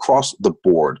just across the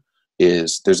board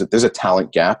is there's a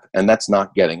talent gap, and that's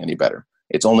not getting any better.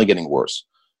 It's only getting worse.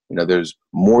 There's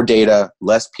more data,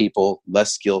 less people,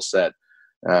 less skill set.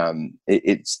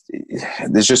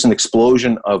 There's just an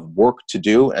explosion of work to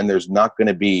do, and there's not going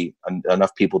to be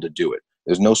enough people to do it.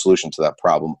 There's no solution to that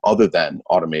problem other than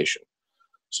automation.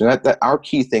 So that our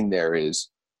key thing there is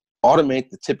automate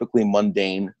the typically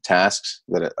mundane tasks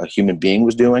that a human being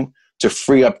was doing to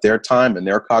free up their time and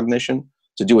their cognition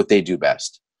to do what they do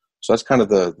best. So that's kind of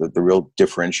the real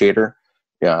differentiator,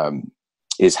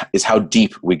 is how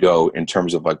deep we go in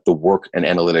terms of like the work and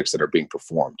analytics that are being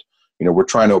performed. We're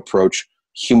trying to approach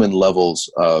human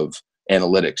levels of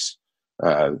analytics,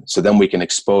 so then we can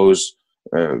expose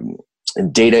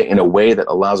data in a way that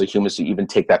allows a human to even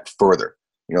take that further.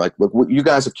 Like, look, you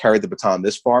guys have carried the baton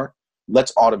this far.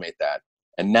 Let's automate that.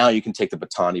 And now you can take the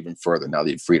baton even further now that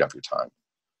you've freed up your time.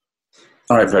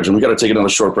 All right, Pedram, we got to take another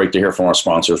short break to hear from our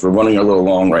sponsors. We're running a little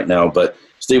long right now, but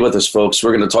stay with us, folks.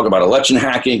 We're going to talk about election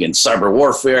hacking and cyber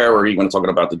warfare. We're even talking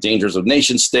about the dangers of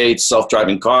nation states,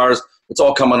 self-driving cars. It's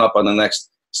all coming up on the next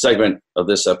segment of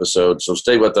this episode, so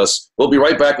stay with us. We'll be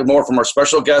right back with more from our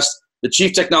special guest, the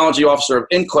Chief Technology Officer of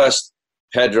InQuest,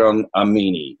 Pedram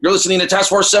Amini. You're listening to Task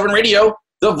Force 7 Radio,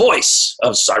 the voice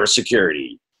of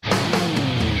cybersecurity.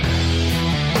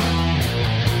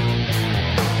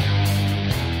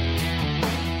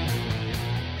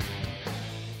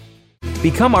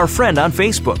 Become our friend on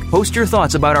Facebook. Post your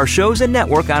thoughts about our shows and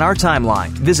network on our timeline.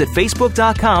 Visit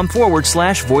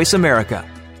facebook.com/Voice America.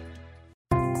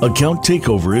 Account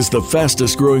takeover is the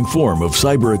fastest growing form of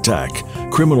cyber attack.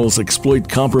 Criminals exploit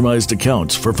compromised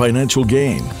accounts for financial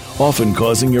gain, often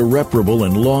causing irreparable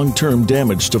and long-term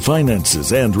damage to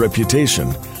finances and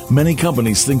reputation. Many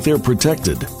companies think they're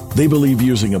protected. They believe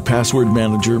using a password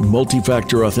manager,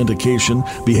 multi-factor authentication,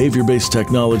 behavior-based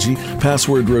technology,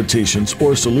 password rotations,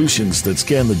 or solutions that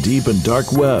scan the deep and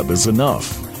dark web is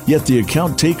enough. Yet the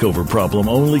account takeover problem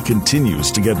only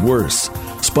continues to get worse.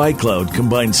 SpyCloud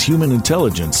combines human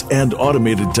intelligence and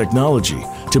automated technology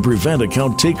to prevent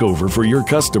account takeover for your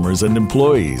customers and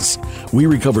employees. We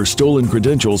recover stolen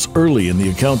credentials early in the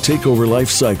account takeover life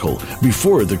cycle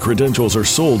before the credentials are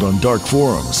sold on dark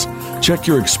forums. Check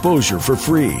your exposure for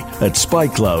free at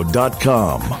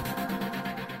spycloud.com.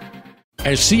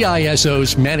 As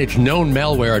CISOs manage known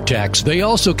malware attacks, they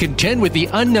also contend with the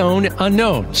unknown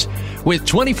unknowns. With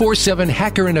 24/7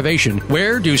 hacker innovation,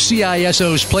 where do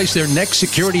CISOs place their next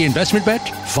security investment bet?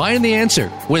 Find the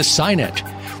answer with SINET.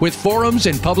 With forums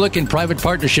and public and private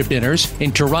partnership dinners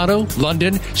in Toronto,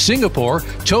 London, Singapore,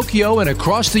 Tokyo, and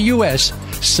across the U.S.,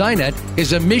 SINET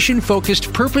is a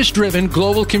mission-focused, purpose-driven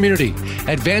global community,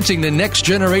 advancing the next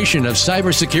generation of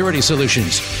cybersecurity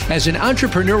solutions. As an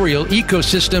entrepreneurial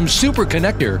ecosystem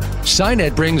superconnector,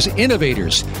 SINET brings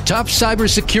innovators, top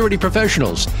cybersecurity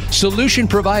professionals, solution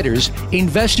providers,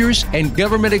 investors, and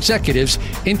government executives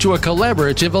into a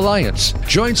collaborative alliance.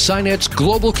 Join SINET's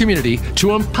global community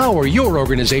to empower your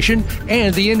organization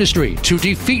and the industry to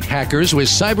defeat hackers with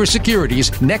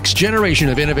cybersecurity's next generation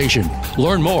of innovation.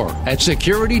 Learn more at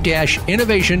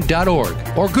security-innovation.org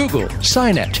or Google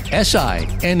SINET,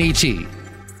 S-I-N-E-T.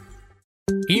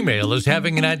 Email is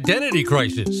having an identity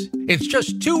crisis. It's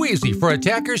just too easy for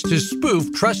attackers to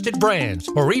spoof trusted brands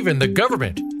or even the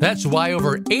government. That's why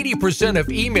over 80% of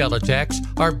email attacks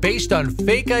are based on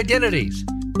fake identities.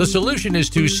 The solution is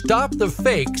to stop the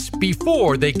fakes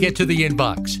before they get to the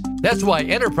inbox. That's why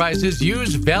enterprises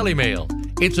use ValleyMail.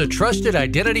 It's a trusted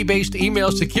identity-based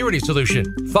email security solution.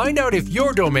 Find out if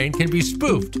your domain can be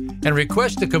spoofed and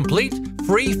request a complete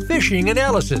free phishing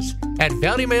analysis at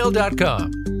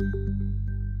valleymail.com.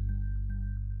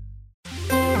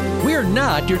 We're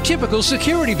not your typical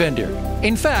security vendor.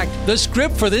 In fact, the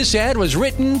script for this ad was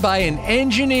written by an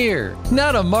engineer,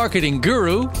 not a marketing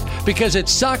guru. Because at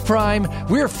SOC Prime,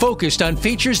 we're focused on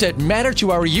features that matter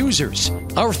to our users.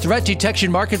 Our threat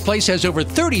detection marketplace has over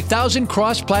 30,000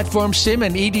 cross-platform SIM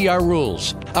and EDR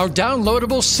rules. Our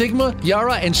downloadable Sigma,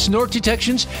 Yara, and Snort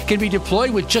detections can be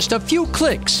deployed with just a few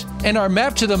clicks and are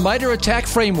mapped to the MITRE ATT&CK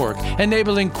framework,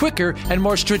 enabling quicker and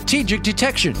more strategic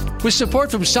detection. With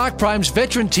support from SOC Prime's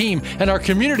veteran team and our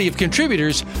community of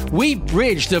contributors, we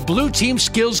bridge the blue team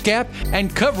skills gap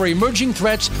and cover emerging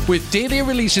threats with daily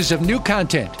releases of new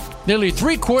content. Nearly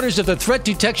 3/4 of the threat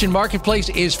detection marketplace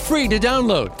is free to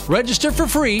download. Register for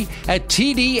free at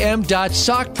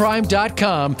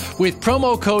tdm.socprime.com with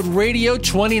promo code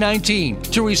RADIO2019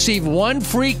 to receive one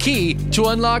free key to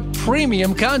unlock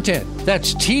premium content.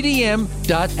 That's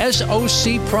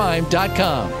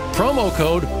tdm.socprime.com. Promo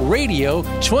code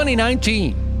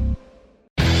RADIO2019.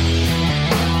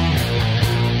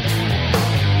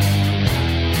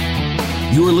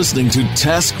 You're listening to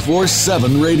Task Force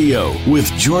 7 Radio with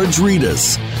George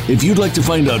Reedus. If you'd like to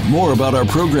find out more about our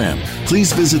program,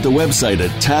 please visit the website at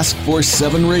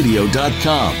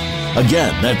taskforce7radio.com.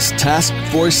 Again, that's Task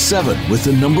Force 7 with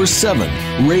the number 7,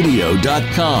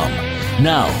 radio.com.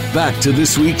 Now, back to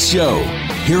this week's show.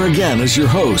 Here again is your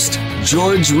host,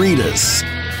 George Reedus.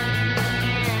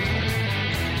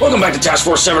 Welcome back to Task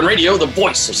Force 7 Radio, the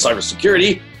voice of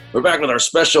cybersecurity. We're back with our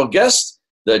special guest,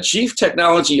 the Chief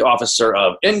Technology Officer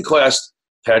of InQuest,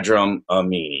 Pedram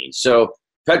Amini. So,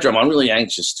 Pedram, I'm really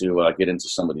anxious to get into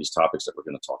some of these topics that we're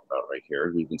going to talk about right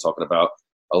here. We've been talking about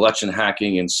election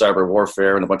hacking and cyber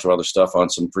warfare and a bunch of other stuff on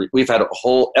we've had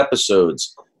whole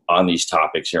episodes on these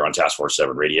topics here on Task Force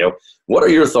 7 Radio. What are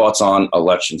your thoughts on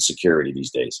election security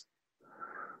these days?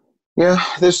 Yeah,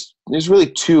 there's really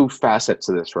two facets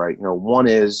to this, right? One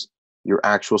is your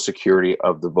actual security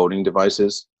of the voting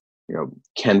devices.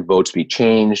 Can votes be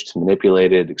changed,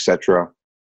 manipulated, etc.?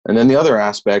 And then the other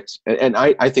aspect, and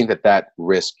I think that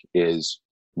risk is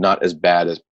not as bad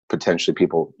as potentially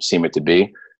people seem it to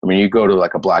be. I mean, you go to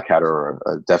like a Black Hat or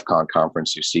a DEF CON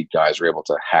conference, you see guys are able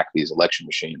to hack these election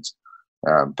machines.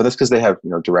 But that's because they have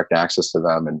direct access to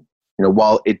them. And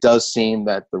while it does seem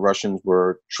that the Russians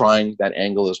were trying that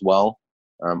angle as well,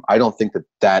 I don't think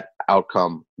that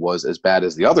outcome was as bad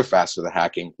as the other facet of the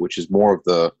hacking, which is more of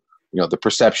the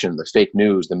perception, the fake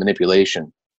news, the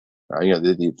manipulation,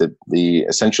 the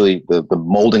essentially the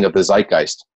molding of the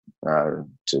zeitgeist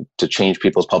to change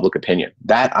people's public opinion.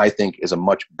 That, I think, is a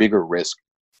much bigger risk,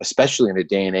 especially in a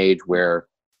day and age where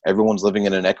everyone's living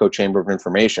in an echo chamber of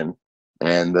information,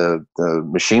 and the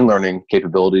machine learning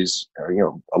capabilities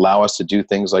allow us to do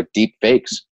things like deep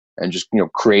fakes and just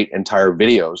create entire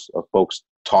videos of folks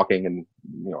talking and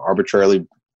arbitrarily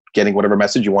getting whatever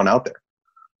message you want out there.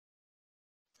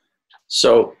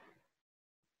 So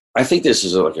I think this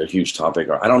is a huge topic.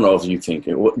 I don't know if you think,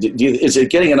 is it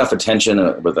getting enough attention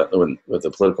with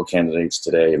the political candidates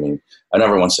today? I mean, I know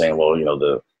everyone's saying, well,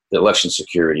 the election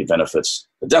security benefits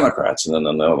the Democrats, and then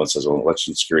another one says, well,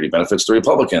 election security benefits the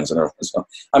Republicans. And so,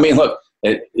 I mean, look,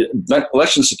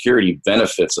 election security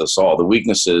benefits us all. The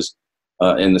weaknesses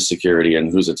in the security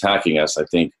and who's attacking us, I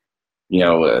think,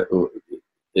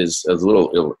 is a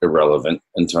little irrelevant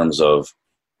in terms of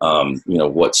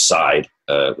what side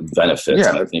benefits.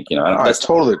 Yeah, and I think I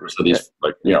totally agree. So these,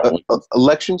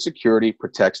 election security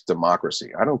protects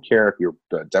democracy. I don't care if you're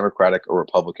Democratic or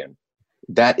Republican.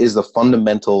 That is the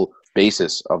fundamental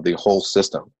basis of the whole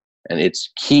system, and it's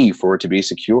key for it to be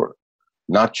secure,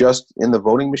 not just in the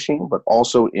voting machine, but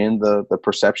also in the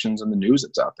perceptions and the news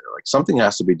that's out there. Like, something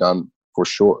has to be done for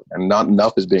sure, and not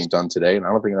enough is being done today, and I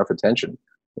don't think enough attention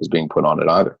is being put on it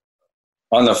either.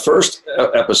 On the first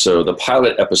episode, the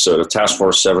pilot episode of Task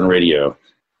Force 7 Radio,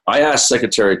 I asked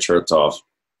Secretary Chertoff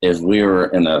if we were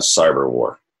in a cyber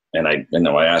war. And I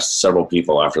asked several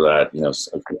people after that,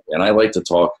 and I like to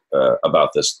talk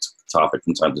about this topic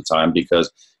from time to time because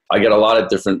I get a lot of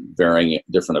different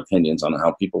opinions on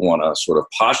how people want to sort of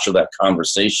posture that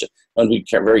conversation and be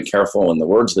very careful in the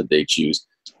words that they choose.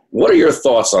 What are your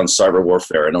thoughts on cyber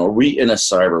warfare, and are we in a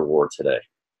cyber war today?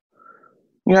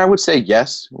 I would say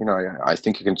yes. I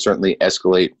think it can certainly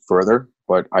escalate further,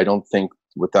 but I don't think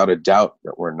without a doubt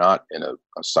that we're not in a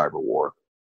cyber war.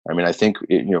 I mean, I think,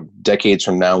 decades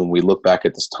from now, when we look back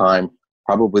at this time,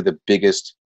 probably the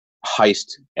biggest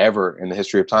heist ever in the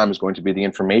history of time is going to be the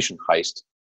information heist.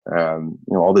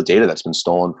 All the data that's been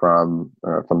stolen from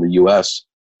the U.S.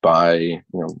 by,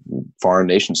 foreign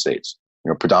nation states,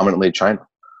 predominantly China.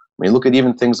 I mean, look at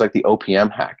even things like the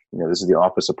OPM hack. This is the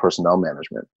Office of Personnel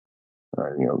Management.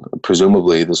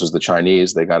 Presumably this was the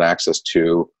Chinese. They got access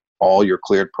to all your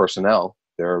cleared personnel.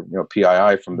 Their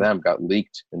PII from them got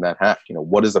leaked in that hack.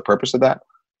 What is the purpose of that?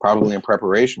 Probably in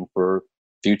preparation for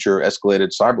future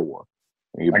escalated cyber war.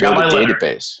 You build a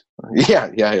database.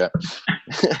 Yeah.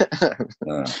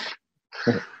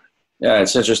 Yeah,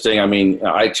 it's interesting. I mean,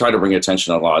 I try to bring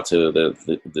attention a lot to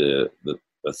the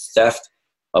the theft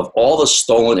of all the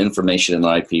stolen information and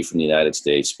IP from the United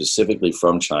States, specifically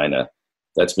from China,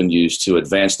 that's been used to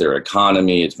advance their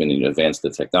economy. It's been to advance the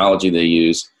technology they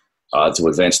use, to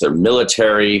advance their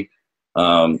military.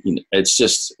 It's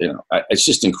just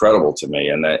incredible to me,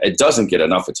 and it doesn't get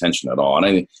enough attention at all.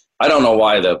 And I don't know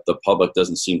why the public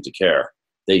doesn't seem to care.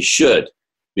 They should,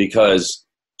 because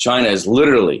China is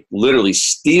literally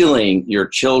stealing your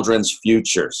children's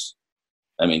futures.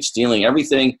 I mean, stealing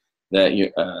everything that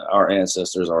our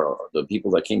ancestors, the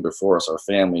people that came before us, our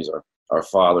families, our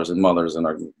fathers and mothers and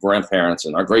our grandparents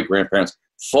and our great-grandparents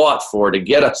fought for to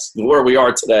get us where we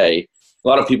are today. A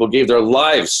lot of people gave their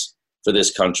lives for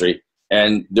this country,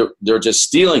 and they're just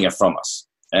stealing it from us.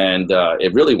 And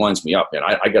it really winds me up, man.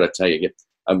 I got to tell you,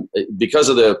 because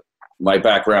of my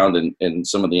background and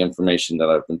some of the information that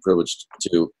I've been privileged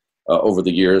to over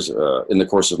the years in the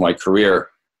course of my career,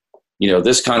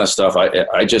 this kind of stuff,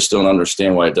 I just don't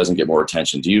understand why it doesn't get more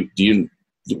attention.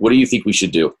 What do you think we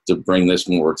should do to bring this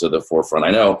more to the forefront? I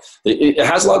know it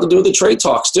has a lot to do with the trade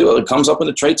talks too. It comes up in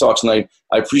the trade talks, and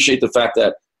I appreciate the fact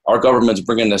that our government's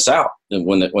bringing this out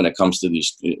when it comes to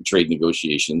these trade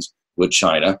negotiations with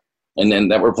China, and then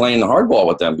that we're playing the hardball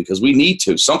with them, because we need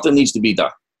to. Something needs to be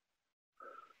done.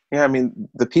 Yeah, I mean,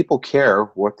 the people care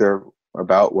what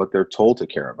they're told to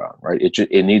care about, right?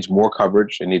 It needs more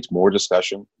coverage. It needs more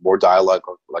discussion, more dialogue,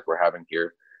 like we're having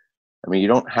here. I mean, you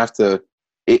don't have to,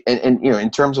 in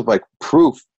terms of like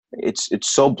proof, it's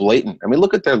so blatant. I mean,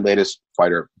 look at their latest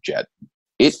fighter jet.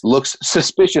 It looks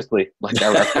suspiciously like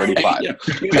our F-35. Yeah.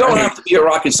 You don't have to be a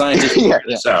rocket scientist to figure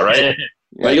this out, right?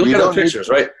 Yeah, you look at the pictures,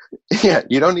 right? Yeah,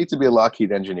 you don't need to be a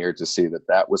Lockheed engineer to see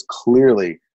that was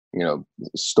clearly,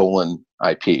 stolen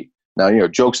IP. Now,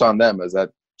 jokes on them, as that,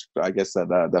 I guess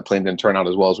that plane didn't turn out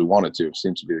as well as we wanted to.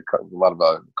 Seems to be a lot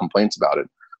of complaints about it.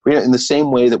 But in the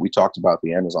same way that we talked about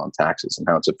the Amazon taxes and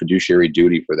how it's a fiduciary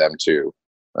duty for them to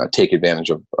take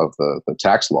advantage of the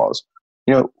tax laws,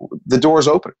 the door is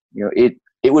open.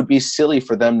 It would be silly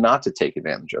for them not to take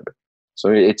advantage of it. So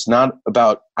it's not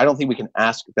about, I don't think we can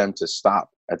ask them to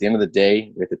stop. At the end of the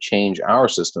day, we have to change our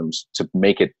systems to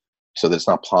make it so that it's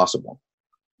not possible.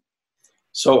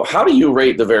 So how do you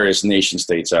rate the various nation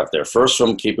states out there? First,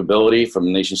 from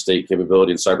nation state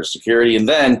capability in cybersecurity, and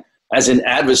then as an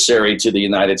adversary to the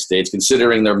United States,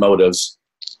 considering their motives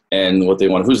and what they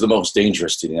want. Who's the most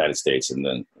dangerous to the United States? And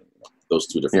then those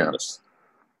two different lists.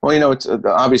 Well, it's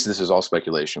obviously this is all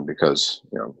speculation because,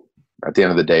 at the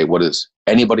end of the day, what does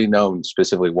anybody know?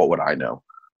 Specifically, what would I know?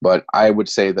 But I would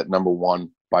say that number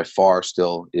one by far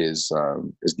still is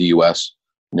the U.S.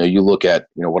 You look at,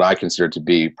 what I consider to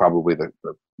be probably the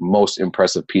most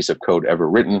impressive piece of code ever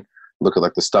written. Look at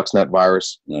like the Stuxnet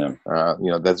virus. Yeah.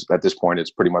 That's, at this point,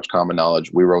 it's pretty much common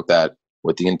knowledge. We wrote that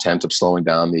with the intent of slowing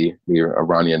down the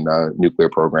Iranian nuclear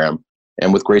program,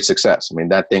 and with great success. I mean,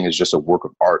 that thing is just a work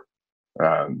of art.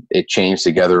 It chains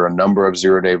together a number of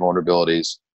zero-day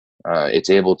vulnerabilities.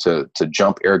 It's able to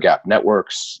jump air-gap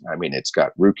networks. I mean, it's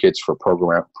got rootkits for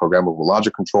programmable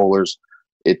logic controllers.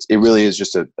 It really is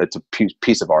just it's a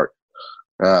piece of art.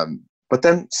 But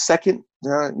then second,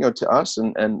 to us,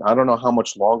 and I don't know how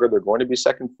much longer they're going to be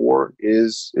second for,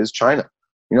 is China.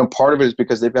 Part of it is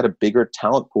because they've got a bigger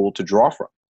talent pool to draw from.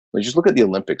 Like, just look at the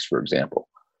Olympics, for example,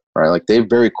 right? Like, they've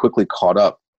very quickly caught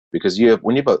up because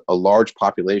when you have a large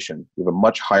population, you have a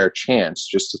much higher chance,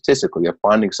 just statistically, of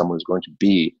finding someone who's going to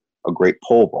be a great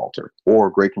pole vaulter or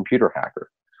a great computer hacker.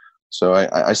 So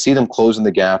I see them closing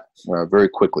the gap very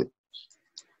quickly.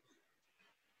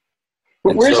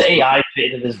 Where's AI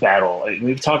fit into this battle?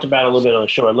 We've talked about it a little bit on the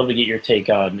show. I'd love to get your take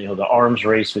on the arms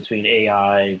race between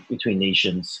AI, between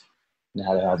nations, and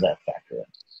how does that factor in?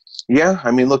 Yeah,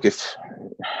 I mean, look, if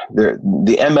the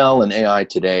ML and AI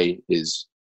today is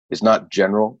not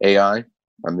general AI.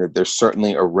 I mean, there's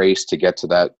certainly a race to get to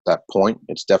that point.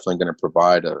 It's definitely going to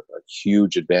provide a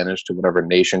huge advantage to whatever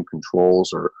nation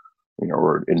controls or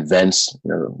invents,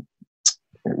 or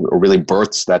really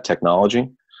births that technology.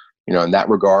 In that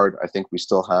regard, I think we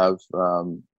still have,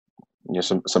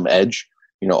 some edge.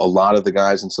 A lot of the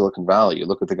guys in Silicon Valley, you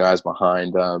look at the guys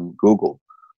behind Google,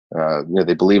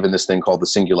 they believe in this thing called the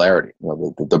singularity,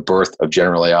 the birth of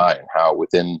general AI, and how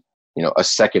within, a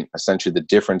second, essentially the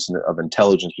difference of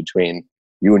intelligence between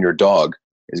you and your dog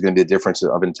is going to be the difference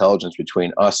of intelligence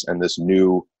between us and this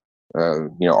new,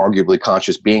 arguably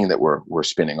conscious being that we're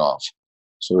spinning off.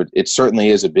 So it certainly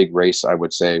is a big race, I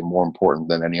would say, more important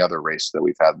than any other race that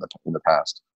we've had in the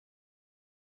past.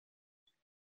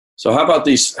 So how about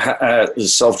these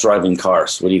self-driving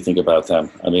cars? What do you think about them?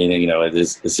 I mean,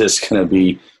 is this going to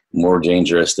be more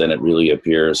dangerous than it really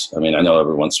appears? I mean, I know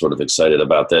everyone's sort of excited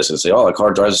about this and say, oh, the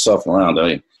car drives itself around. I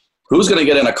mean, who's going to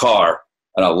get in a car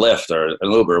a Lyft or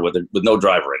an Uber with no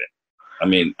driver in it. I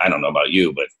mean, I don't know about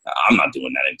you, but I'm not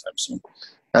doing that anytime soon.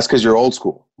 That's because you're old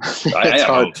school. I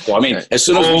am old school. I mean, as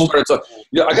soon as we started talking,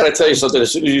 I got to tell you something.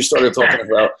 As soon as you started talking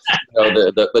about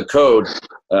the code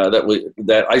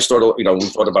that I started, we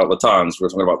thought about Lufthansa. We were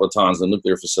talking about Lufthansa, the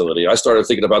nuclear facility. I started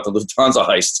thinking about the Lufthansa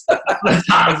heist.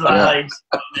 Lufthansa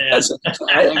heist.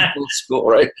 I am old school,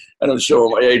 right? I don't show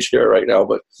my age here right now,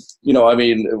 but I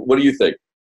mean, what do you think?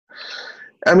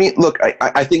 I mean, look,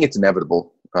 I think it's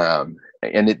inevitable.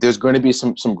 And there's going to be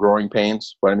some growing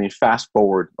pains, but I mean, fast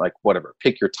forward, like whatever,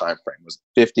 pick your time frame. Was it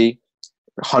 50,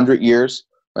 100 years?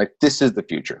 Like, this is the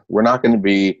future. We're not going to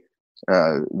be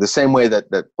the same way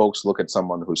that folks look at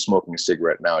someone who's smoking a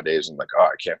cigarette nowadays and like, oh,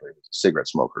 I can't believe it's a cigarette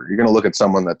smoker. You're going to look at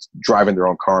someone that's driving their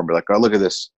own car and be like, oh, look at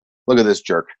this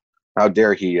jerk. How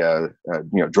dare he,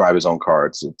 drive his own car?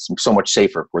 It's so much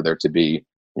safer for there to be,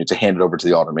 to hand it over to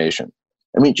the automation.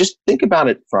 I mean, just think about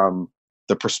it from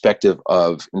the perspective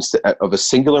of a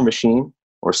singular machine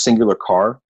or a singular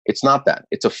car. It's not that.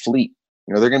 It's a fleet.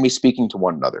 They're going to be speaking to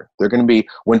one another. They're going to be,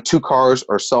 when two cars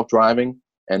are self-driving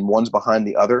and one's behind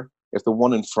the other, if the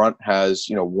one in front has,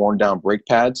 worn down brake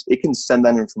pads, it can send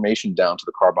that information down to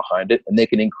the car behind it, and they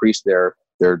can increase their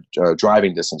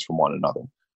driving distance from one another.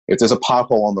 If there's a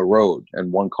pothole on the road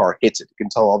and one car hits it, it can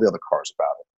tell all the other cars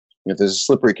about it. If there's a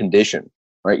slippery condition,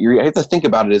 right? You have to think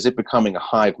about it as it becoming a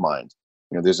hive mind.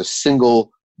 There's a single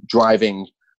driving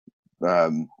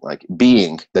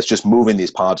being that's just moving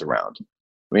these pods around.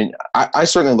 I mean, I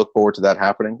certainly look forward to that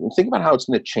happening. And think about how it's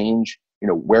going to change,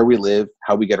 where we live,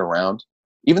 how we get around,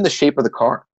 even the shape of the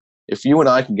car. If you and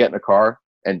I can get in a car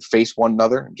and face one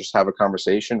another and just have a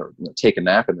conversation or take a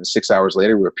nap, and then 6 hours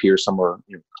later we appear somewhere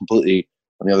completely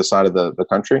on the other side of the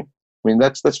country, I mean,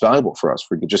 that's valuable for us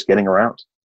for just getting around.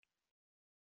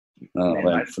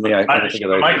 For me, I think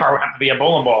of my car would have to be a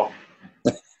bowling ball.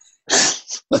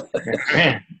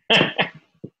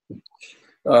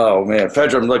 Oh man,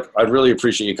 Pedram, look, I really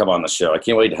appreciate you coming on the show. I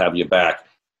can't wait to have you back.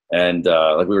 And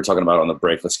like we were talking about on the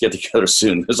break, let's get together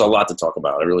soon. There's a lot to talk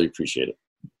about. I really appreciate it.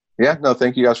 Yeah, no,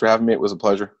 thank you guys for having me. It was a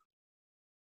pleasure.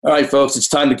 All right, folks, it's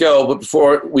time to go. But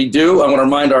before we do, I want to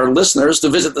remind our listeners to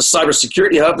visit the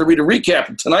Cybersecurity Hub to read a recap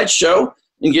of tonight's show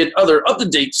and get other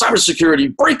up-to-date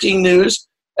cybersecurity breaking news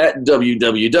at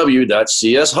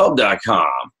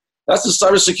www.cshub.com. That's the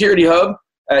Cybersecurity Hub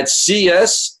at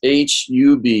cshub.com.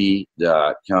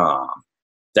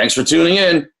 Thanks for tuning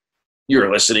in.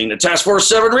 You're listening to Task Force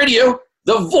 7 Radio,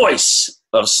 the voice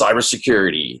of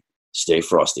cybersecurity. Stay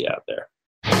frosty out there.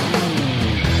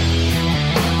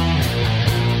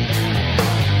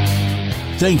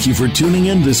 Thank you for tuning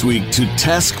in this week to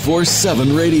Task Force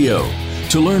 7 Radio.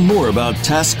 To learn more about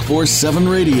Task Force 7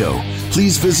 Radio,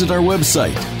 please visit our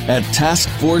website at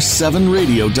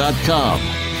taskforce7radio.com.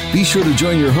 Be sure to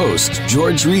join your host,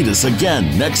 George Reedus,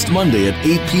 again next Monday at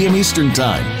 8 p.m. Eastern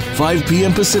Time, 5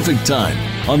 p.m. Pacific Time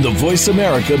on the Voice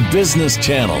America Business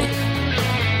Channel.